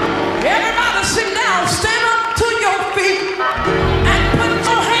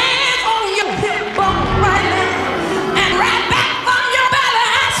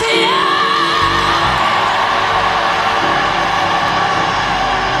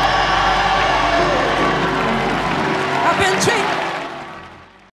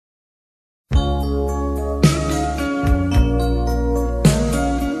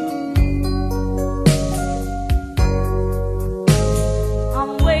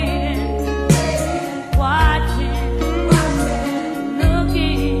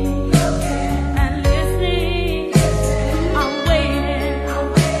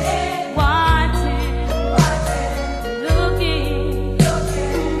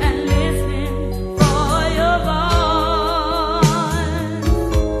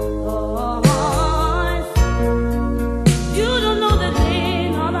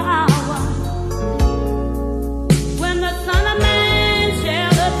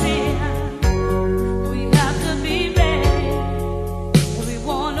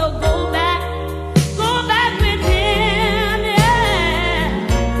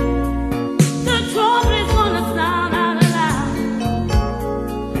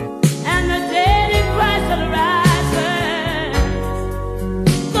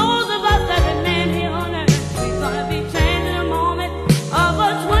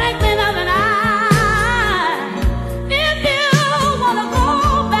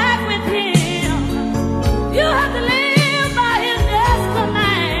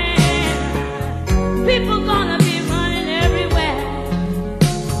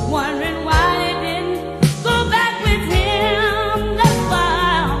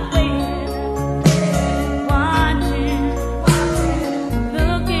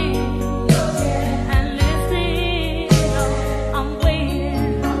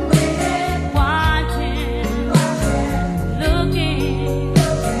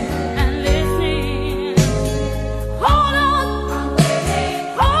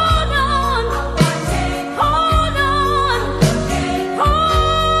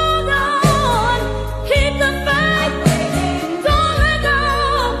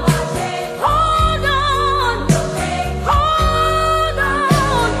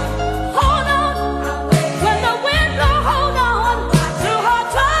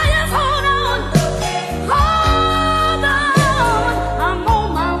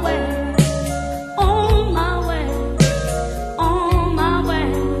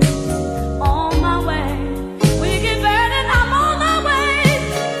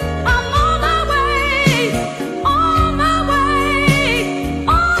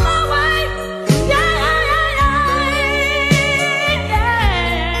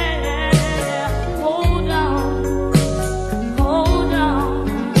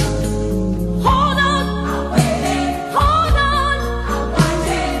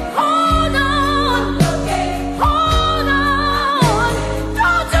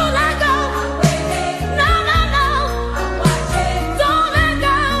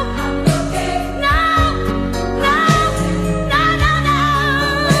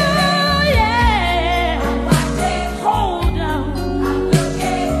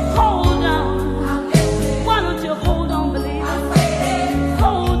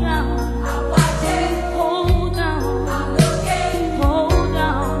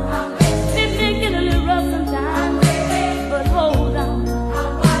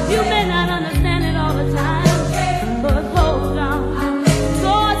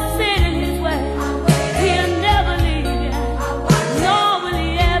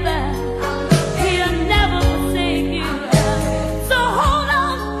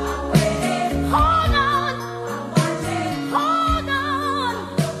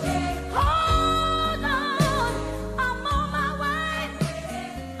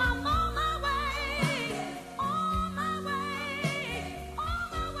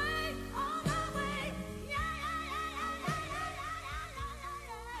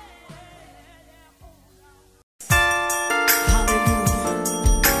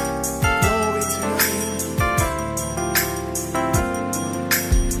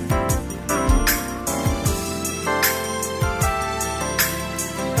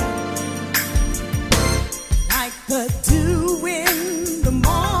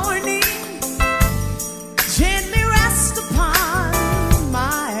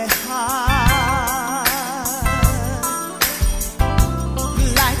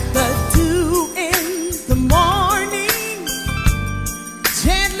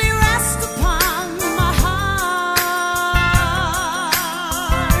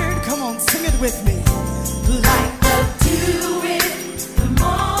with me. Like the dew in the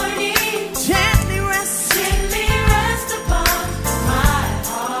morning, Gently rest. gently rest upon my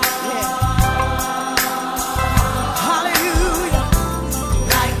heart. Hallelujah.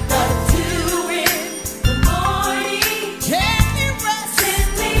 Like the dew in the morning, Gently rest.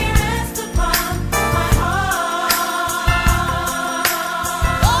 gently rest upon my heart.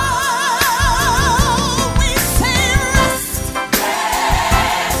 Oh, we say rest.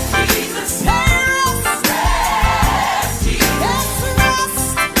 Jesus, Say rest. Yes, rest.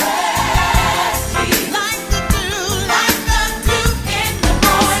 Like the dew, like the dew in the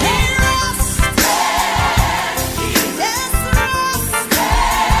morning. Say rest. Yes, rest.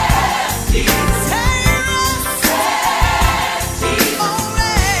 Say rest. Oh,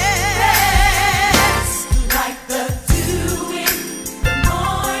 rest. like the dew in the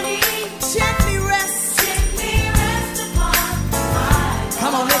morning, Gently rest. gently rest upon my heart.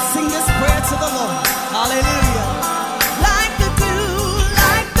 Come on, let's sing this prayer to the Lord. Hallelujah. Like the dew,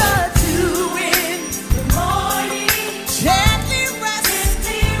 like the Dew in the morning, gently rest.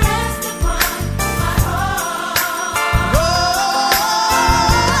 gently rest upon my heart.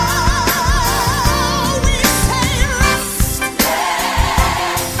 Oh, we say rest.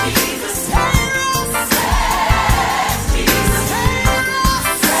 Jesus, Say rest. Jesus, Say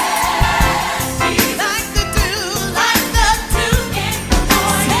rest. Like the dew, like the dew in the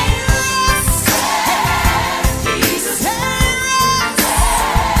morning, say rest. Jesus, Say rest.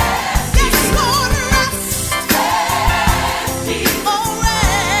 Yes, Lord, rest. Oh,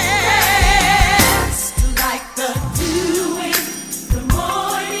 rest. like the dew in the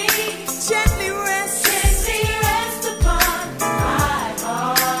morning, Gently rest. gently rest upon my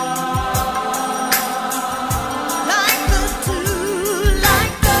heart. Like the dew,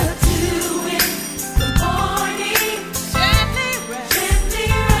 like the Dew in the morning, gently rest. gently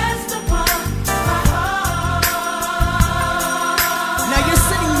rest upon my heart. Now you're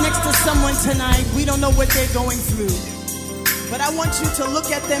sitting next to someone tonight. We don't know what they're going through. But I want you to look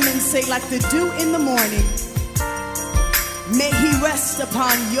at them and say, like the dew in the morning, may he rest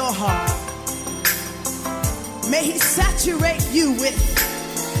upon your heart. May he saturate you with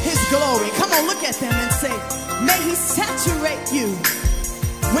his glory. Come on, look at them and say, may he saturate you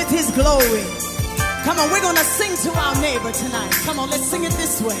with his glory. Come on, we're going to sing to our neighbor tonight. Come on, let's sing it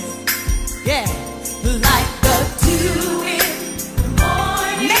this way. Yeah. Like the dew in the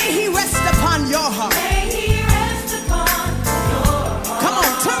morning, May he rest upon your heart. may he rest upon your heart. Come on,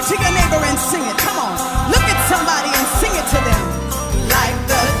 turn to your neighbor and sing it. Come on, look at somebody and sing it to them. Like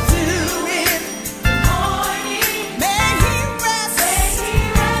the dew in the morning, May he rest. may he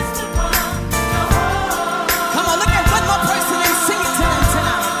rest upon your heart. Come on, look at one more person and sing it to them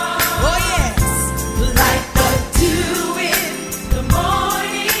tonight. Oh yes. Like the dew in the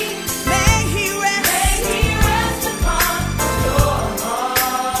morning, May he rest. may he rest upon your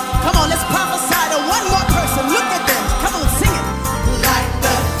heart. Come on, let's prophesy to one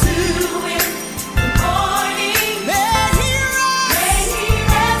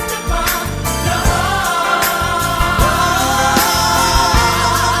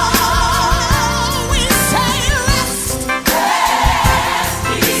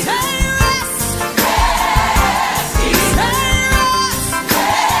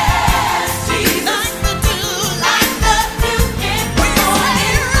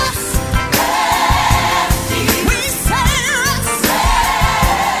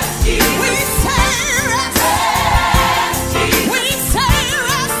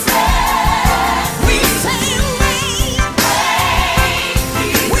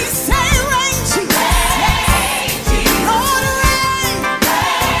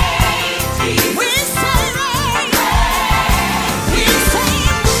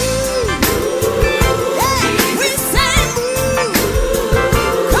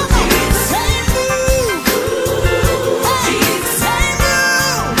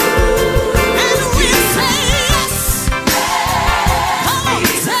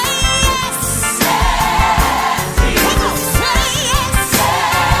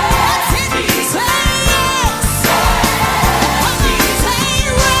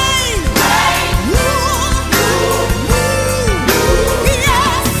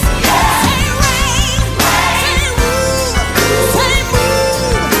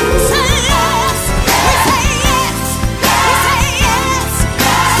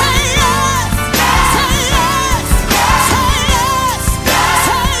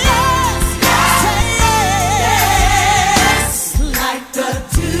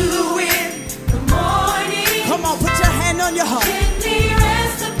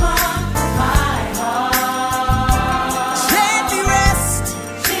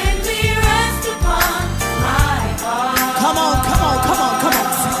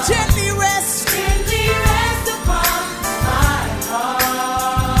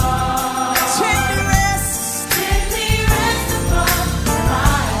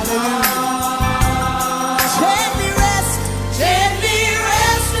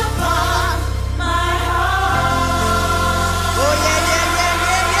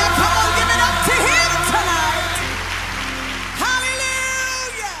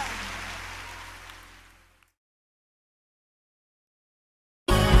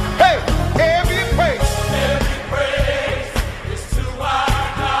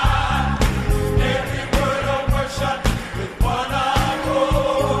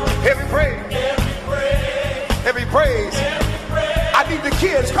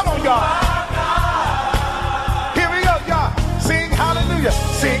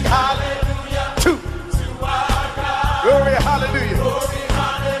hallelujah. Sing hallelujah to our God. Glory, hallelujah. Glory,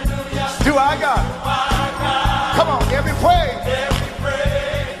 hallelujah to our God. Come on, every praise.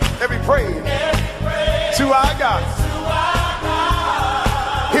 Every praise to our God.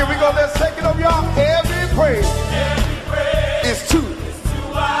 Here we go, let's take it up, y'all. Every praise is to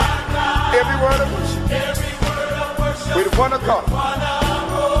our God. Every word of worship with one accord.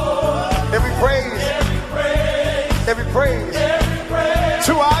 Every praise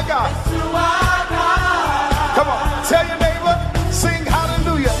to our God. Come on, tell your neighbor, sing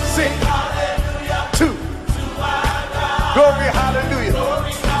hallelujah. Sing hallelujah to our God. Glory, hallelujah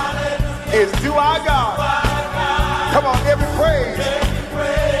is to our God. Come on, every praise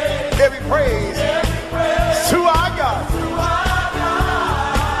to our God.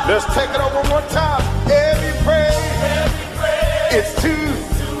 Let's take it over one more time. Every praise is to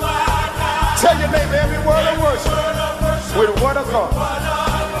our God. Tell your neighbor, every word of worship with one accord.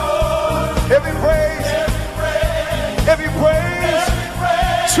 Every praise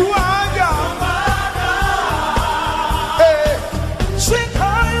to our God. Hey, sing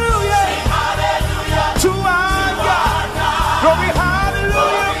hallelujah to our God. Glory,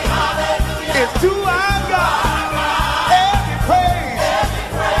 hallelujah is to our God. Every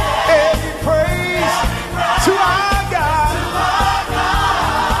praise to our God.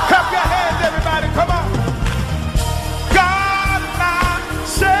 Clap your hands, everybody, come on. God, my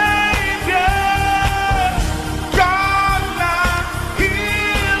Savior. God, my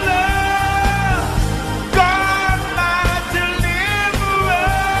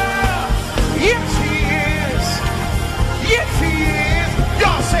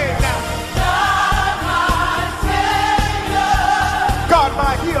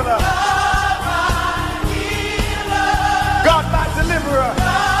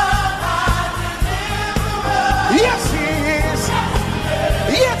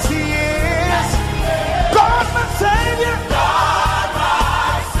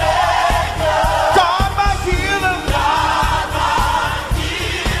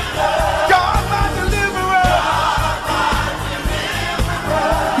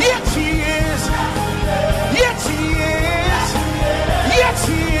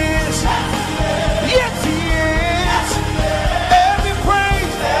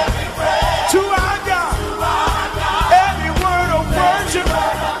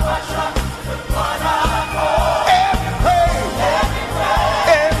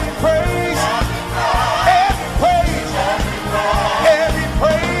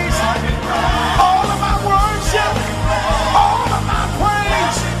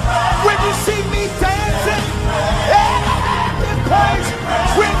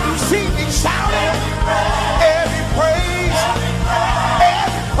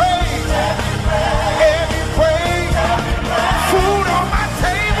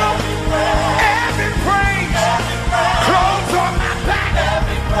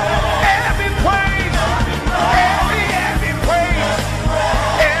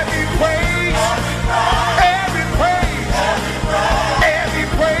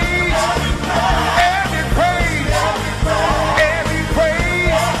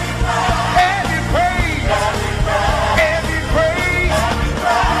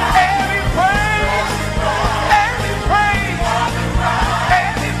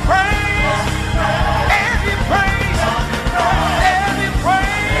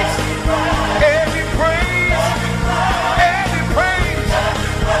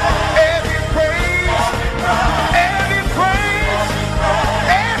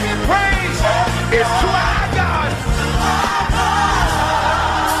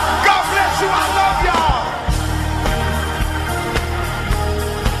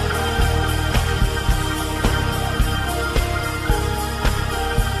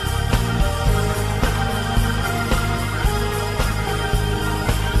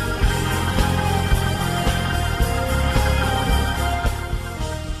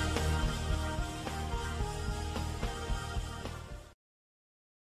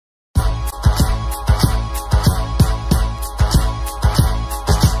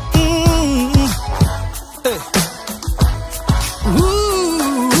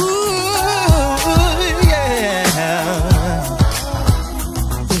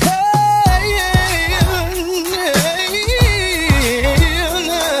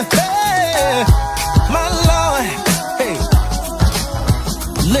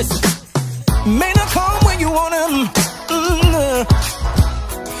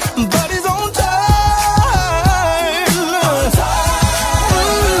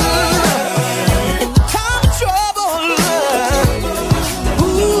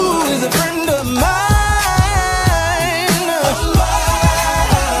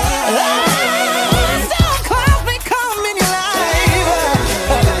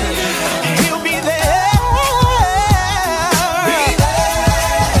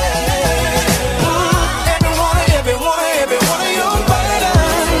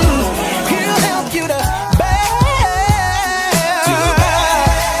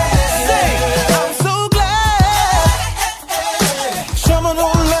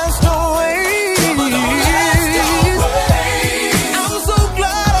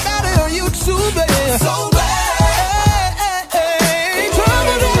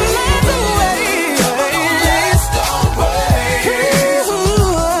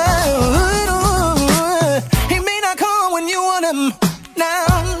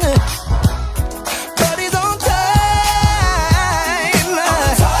but he's on time.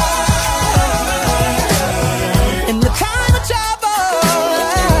 In the time of trouble,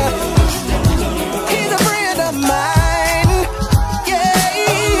 he's a friend of mine. Yeah.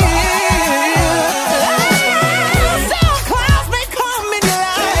 Some clouds may come in your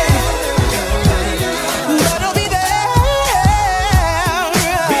life, but I'll be there.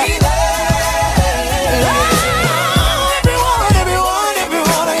 Be there.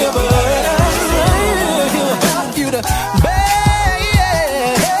 Everyone of your burdens, he'll help you to bear.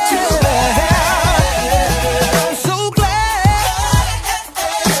 I'm so glad.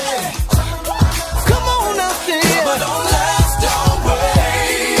 Come on now, sing. But don't last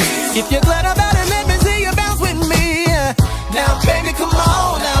always. If you're glad about it, let me see you bounce with me. Now, baby, come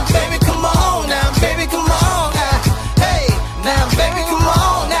on. Now, baby, come on. Now, baby, come on. Hey, now, baby, come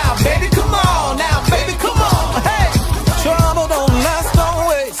on. Now, baby, come on. Now, baby, come on. Hey, trouble don't last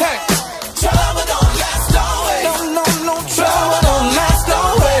always. Hey, trouble don't last always. No, trouble don't last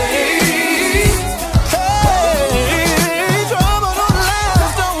always. Hey, trouble don't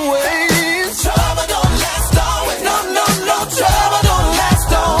last always. Trouble don't last always. No, trouble don't last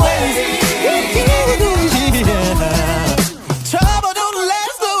always. Trouble don't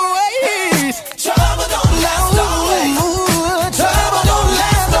last always. Trouble don't last always. Trouble don't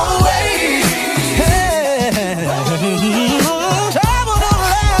last always. Trouble don't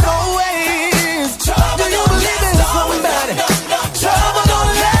last always. Do you believe in somebody? Trouble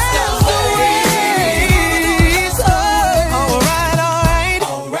don't last always. All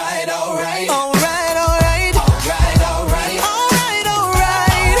right.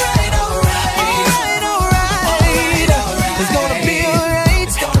 It's gonna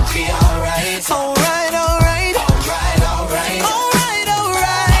be alright.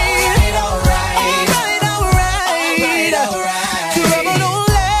 All right. Trouble don't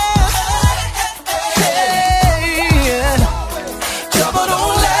last. Yeah. Trouble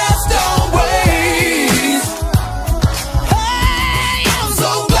don't last always. Hey, I'm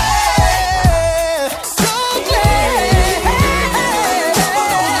so glad. Trouble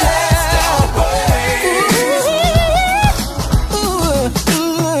don't last always.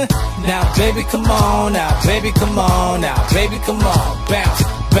 Now, baby, come on. Now, baby, come on. Now, baby, come on.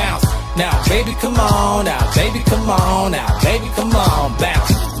 Bounce. Now, baby, come on. Now, baby, come on. Now, baby, come on. Bounce.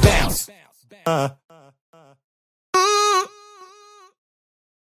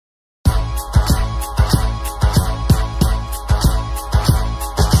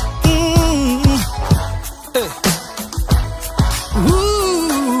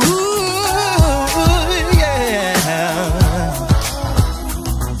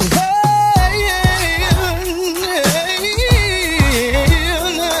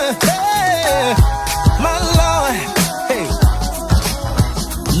 My Lord, hey,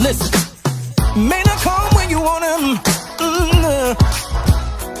 listen, may not come when you want him,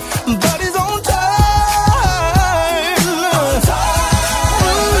 but he's on time.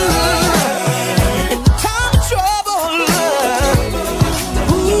 In the time of trouble,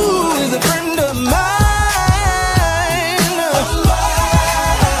 he's a friend of mine.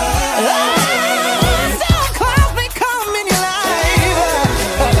 Some clouds may come in your life,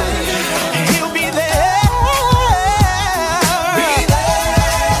 he'll be there.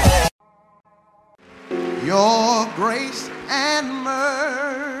 Your grace and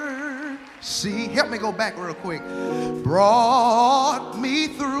mercy, help me go back real quick, brought me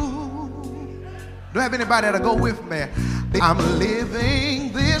through. Do I have anybody that'll go with me? I'm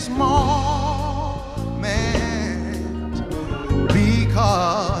living this moment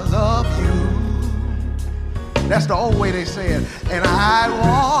because of you. That's the old way they say it. And I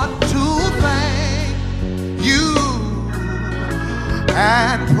want to thank you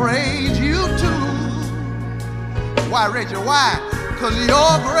and praise you too. Why, Rachel? Why? Because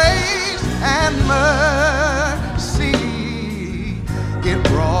your grace and mercy, it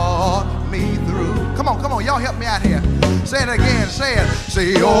brought me through. Come on, y'all help me out here. Say it again, say it.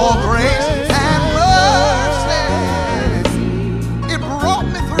 Say your grace and mercy, it brought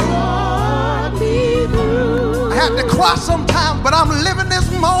me through. I had to cry sometimes, but I'm living this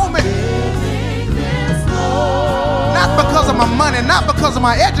moment. Not because of my money, not because of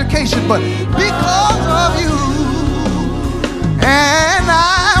my education, but because of you. And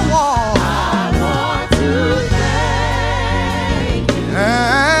I want to thank you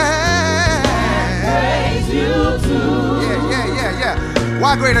and praise you too. Yeah.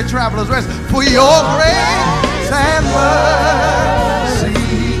 Why greater travelers rest? For your grace and mercy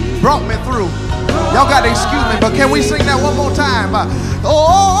brought me through. Y'all got to excuse me, but can we sing that one more time?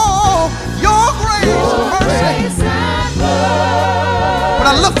 Oh, your grace and mercy.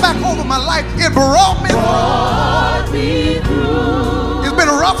 I look back over my life, it brought me through. It's been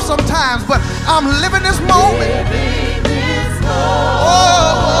rough sometimes, but I'm living this moment.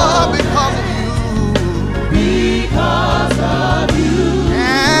 Oh, because of you. Because of you.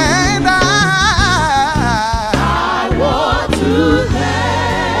 And I want to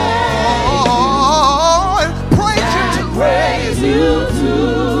thank and praise you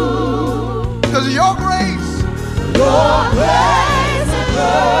too. Because your grace and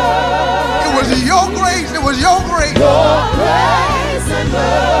mercy. It was your grace. It was your grace. Your grace and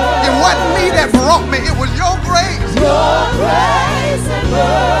mercy. It wasn't me that brought me. It was your grace. Your grace and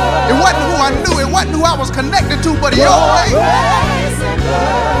mercy. It wasn't who I knew. It wasn't who I was connected to, but your grace. Grace and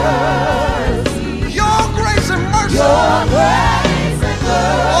mercy. Your grace and mercy. Your grace and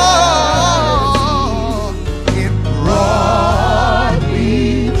mercy. Oh, it brought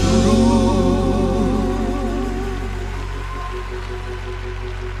me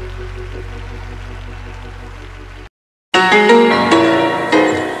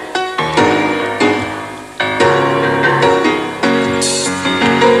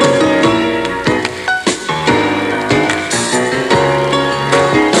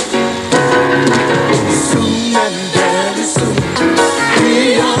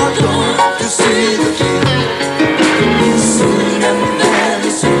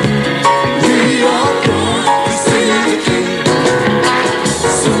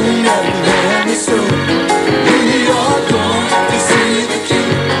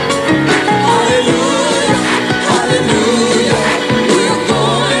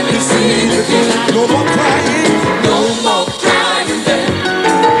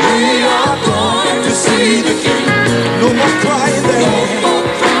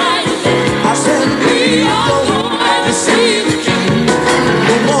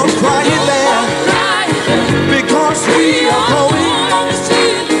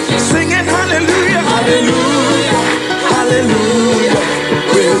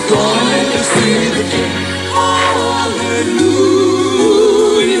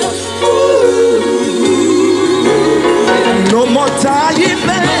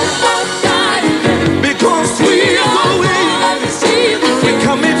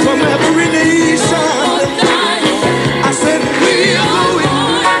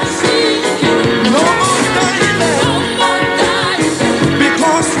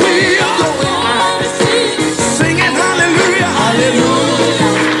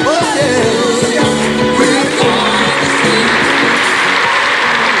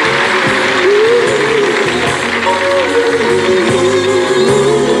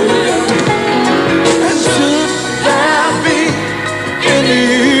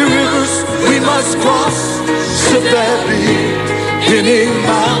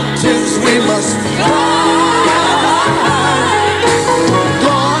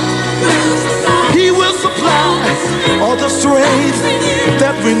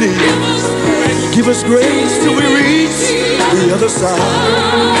Give us grace till we reach the other side.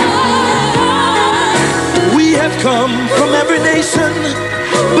 We have come from every nation,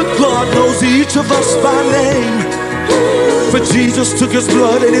 but God knows each of us by name. For Jesus took his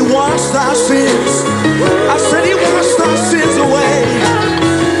blood and he washed our sins. I said he washed our sins away.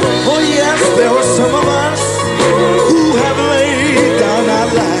 Oh yes, there are some of us who have laid down our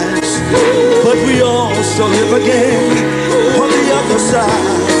lives, but we also live again on the other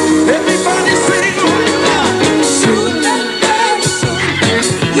side. Everybody sing right now. Soon and very soon,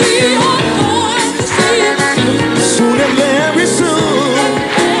 we are going to see it. Soon and very soon,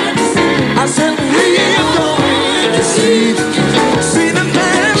 I said we are going to see it. Soon and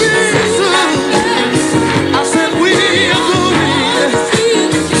very soon, I said we are going to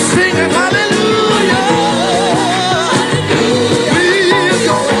sing it. Hallelujah. We are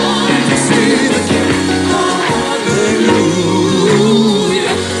going to see it.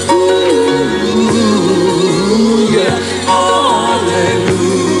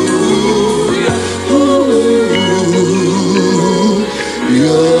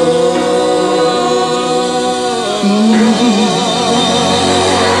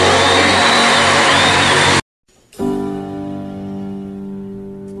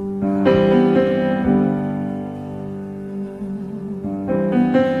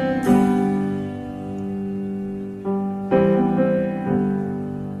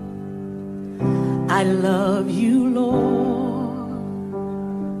 I love you, Lord,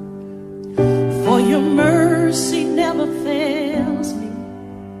 for your mercy never fails me.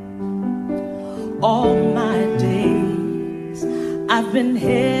 All my days I've been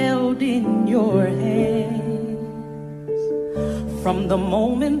held in your hands. From the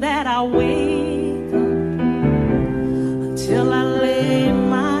moment that I wake up until I lay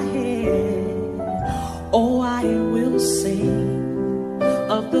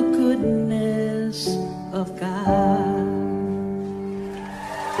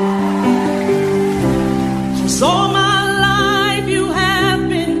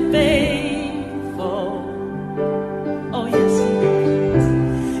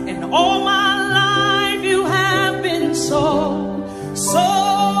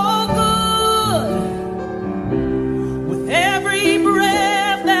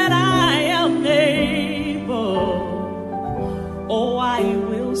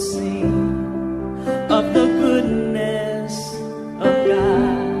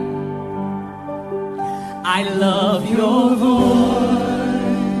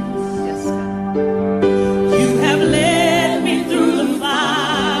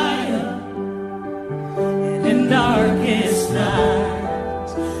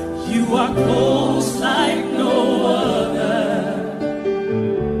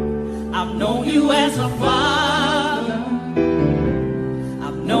you as a father.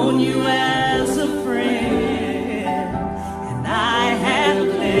 I've known you as a friend. And I have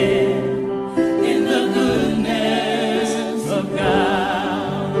lived in the goodness of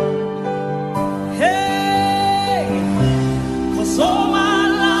God. Hey, 'cause all my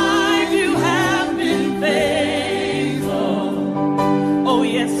life you have been faithful. Oh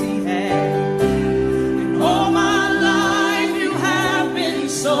yes, he has. And all my life you have been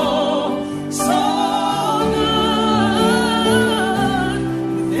so good.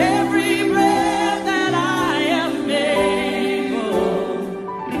 With every breath that I am able,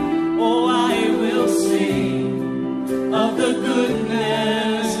 oh, I will sing of the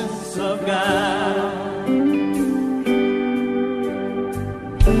goodness of God.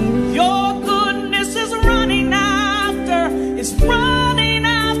 Your goodness is running after, it's running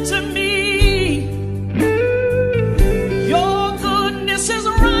after me. Your goodness is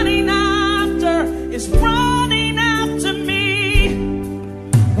running after, it's running after me.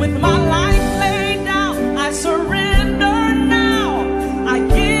 With my life laid down, I surrender now. I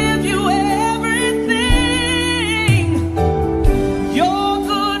give you everything. Your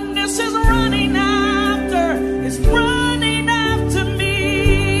goodness is running after, it's running after me.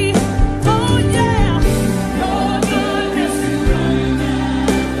 Oh yeah, your goodness is running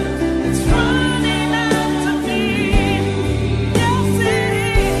after, it's running after me. Yes it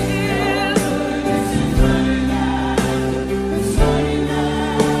is. It's running after, it's running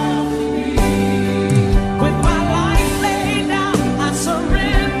after me. With my life laid down, I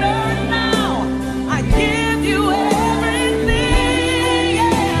surrender now. I give you everything.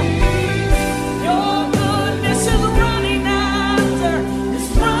 Yeah. Your goodness is running after, it's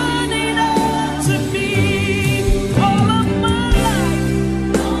running after me. All of my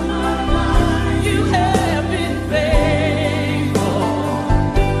life, you have been faithful.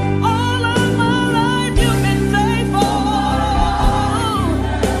 All of my life, you've been faithful.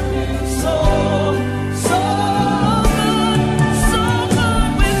 So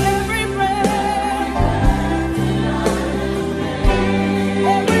good with every breath.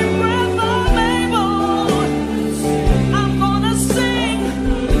 Every breath I'm able, I'm gonna sing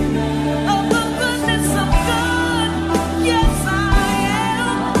of the goodness of God. Yes, I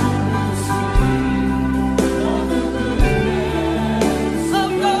am. Of the goodness of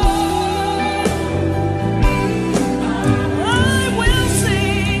God. I will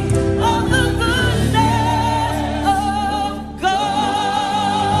sing of the goodness of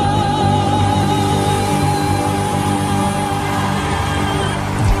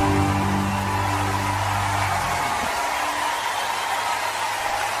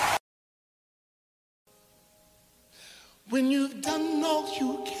When you've done all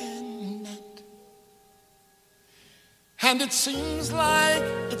you can, and it seems like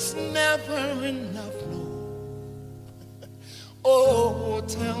it's never enough, no. Oh,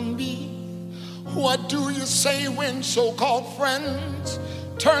 tell me, what do you say when so-called friends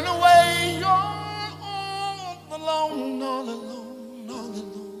turn away? You're all alone, all alone, all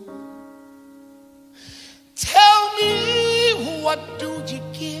alone. Tell me, what do you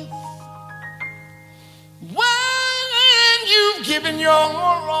give when you've given your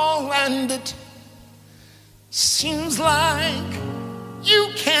all and it seems like you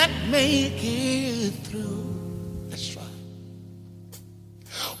can't make it through? That's right.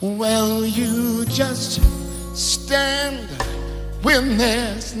 Well, you just stand when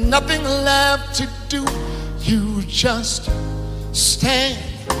there's nothing left to do. You just stand,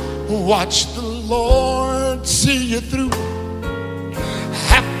 watch the Lord see you through.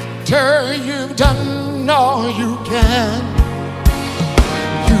 After you've done all you can,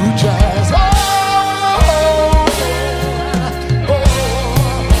 you just, oh, yeah, oh.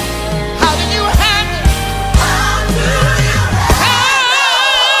 How do you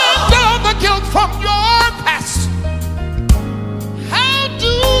handle the guilt from your past? How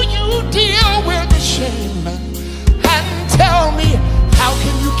do you deal with the shame? And tell me, how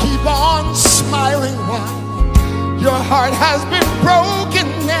can you keep on smiling while your heart has been broken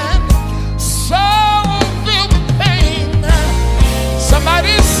and so filled with pain?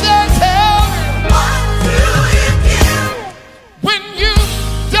 Somebody said, tell me, what do you do when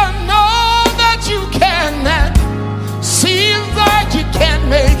you've done all that you can and seems like you can't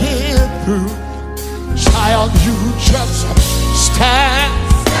make it through? Child, you just stand,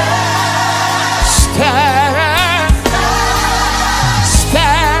 stand,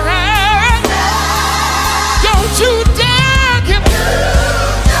 stand. Don't you dare give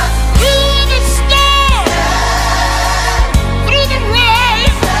through the storm, through the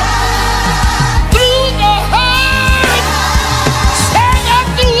rain, through the hurt, stand up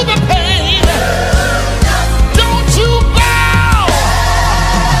through the pain.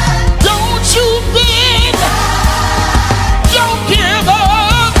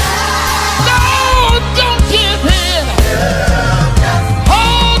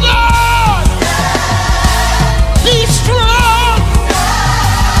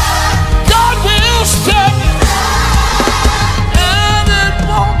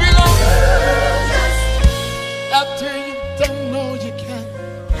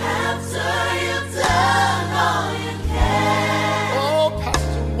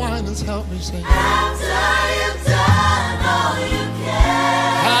 you say? After you've done all you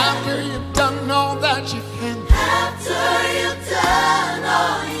can. After you've done all that you can. After you've done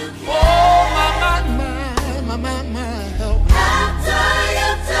all you can. Oh, my, help me. After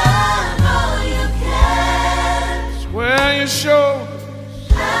you've done all you can. Square your shoulders.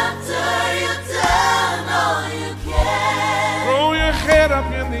 After you've done all you can. Throw your head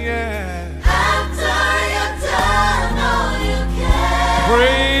up in the air. After you've done all you can.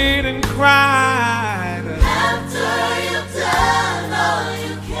 Prayed and cried. After you've done all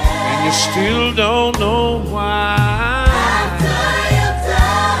you can. And you still don't know why. After you've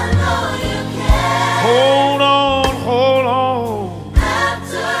done all you can. Hold on.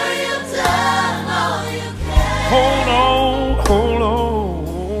 After you've done all you can. Hold on.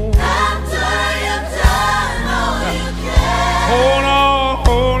 After you've done all you can. Hold on.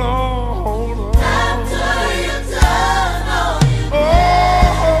 After you've done all you can.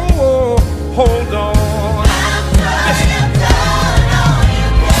 Hold on. After you've done all you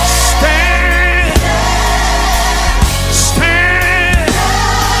can. Stand.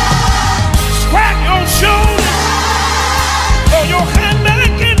 Squat your shoulders. Throw your hand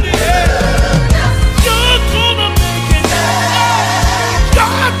back in the air. You're gonna make it.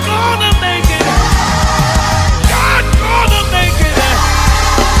 You're gonna make it. You're gonna make it.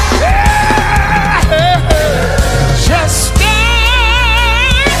 Yeah. Just stand.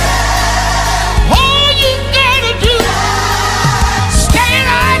 All you gotta do, stay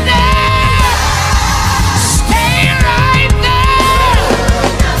right there. Stay right there.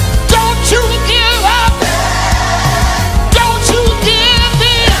 Don't you give up. Don't you give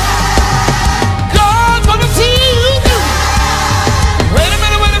in. God's gonna see you through. Wait a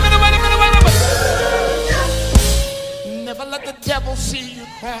minute. Never let the devil see you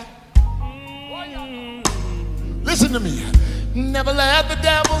cry. Listen to me. Never let the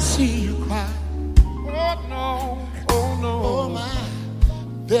devil see you cry. Oh no. Oh my.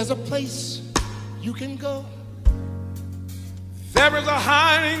 There's a place you can go. There is a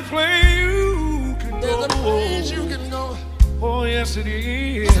hiding place you can go. There's a place you can go. Oh yes it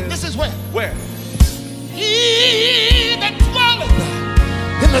is. Listen, this is where. Where? He that dwelleth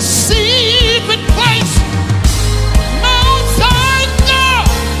in the secret place, Most High God,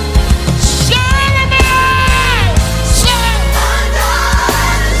 shall abide. Under the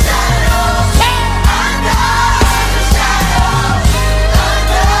shadow. Under the shadow.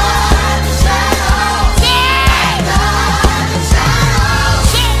 Under the shadow. Under the shadow.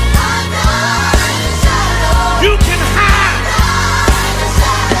 Under the shadow. You can hide.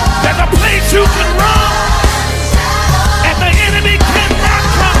 There's a place you can run, and the enemy cannot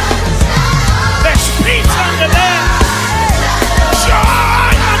come. There's peace under there,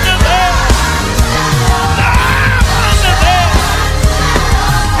 joy under there, love under there.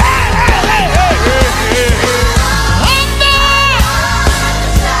 Hey.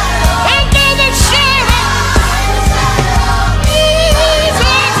 Under the shadow.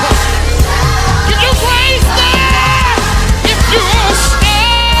 Jesus, give you grace there if you will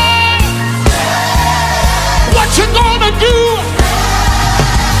stand. What you gonna do?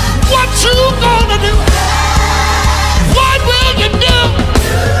 What you gonna do? What will you do?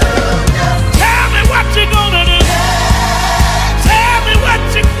 Tell me what you gonna do. Tell me what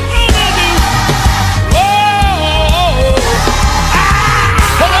you gonna do.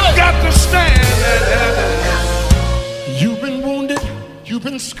 I've got to stand. You've been wounded. You've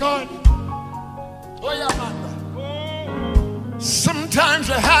been scarred. Sometimes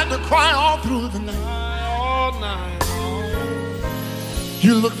you had to cry all through the night. All night.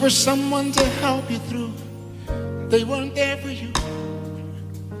 You looked for someone to help you through. They weren't there for you.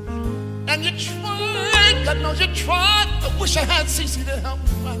 And you tried, God knows you tried. I wish I had Cece to help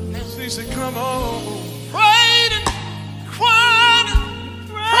me right now. Cece, come on. Prayed and cried and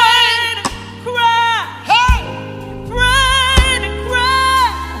prayed and cried. Hey! Prayed and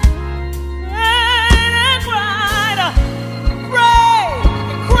cried. Prayed and cried. Prayed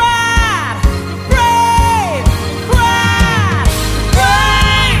and cried. Prayed and cried.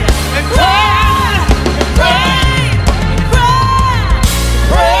 Prayed and cried. Prayed and cried.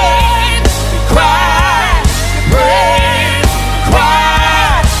 Prayed, cried, prayed,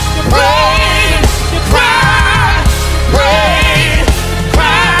 cried, prayed,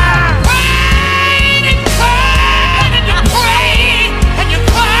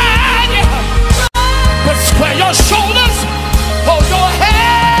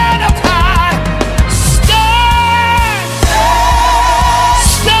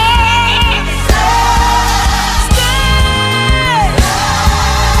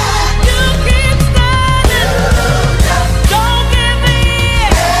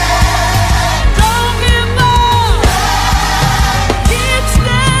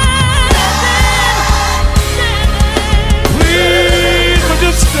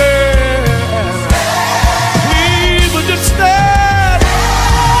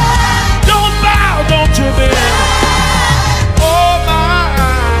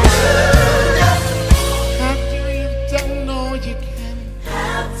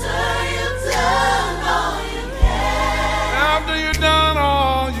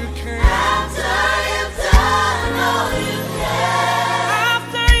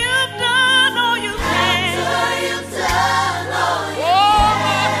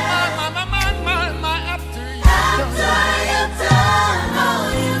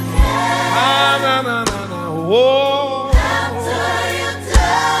 Oh, After you've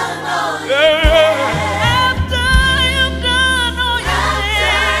done all you yeah. After you've done all you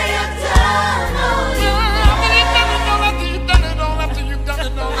can. After you've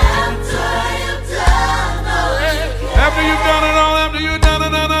done all you After you've done it all, after you've done it,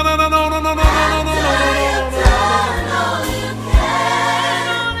 no, no, no, no, no, no, no, no, no, no, no, no, no, no, no.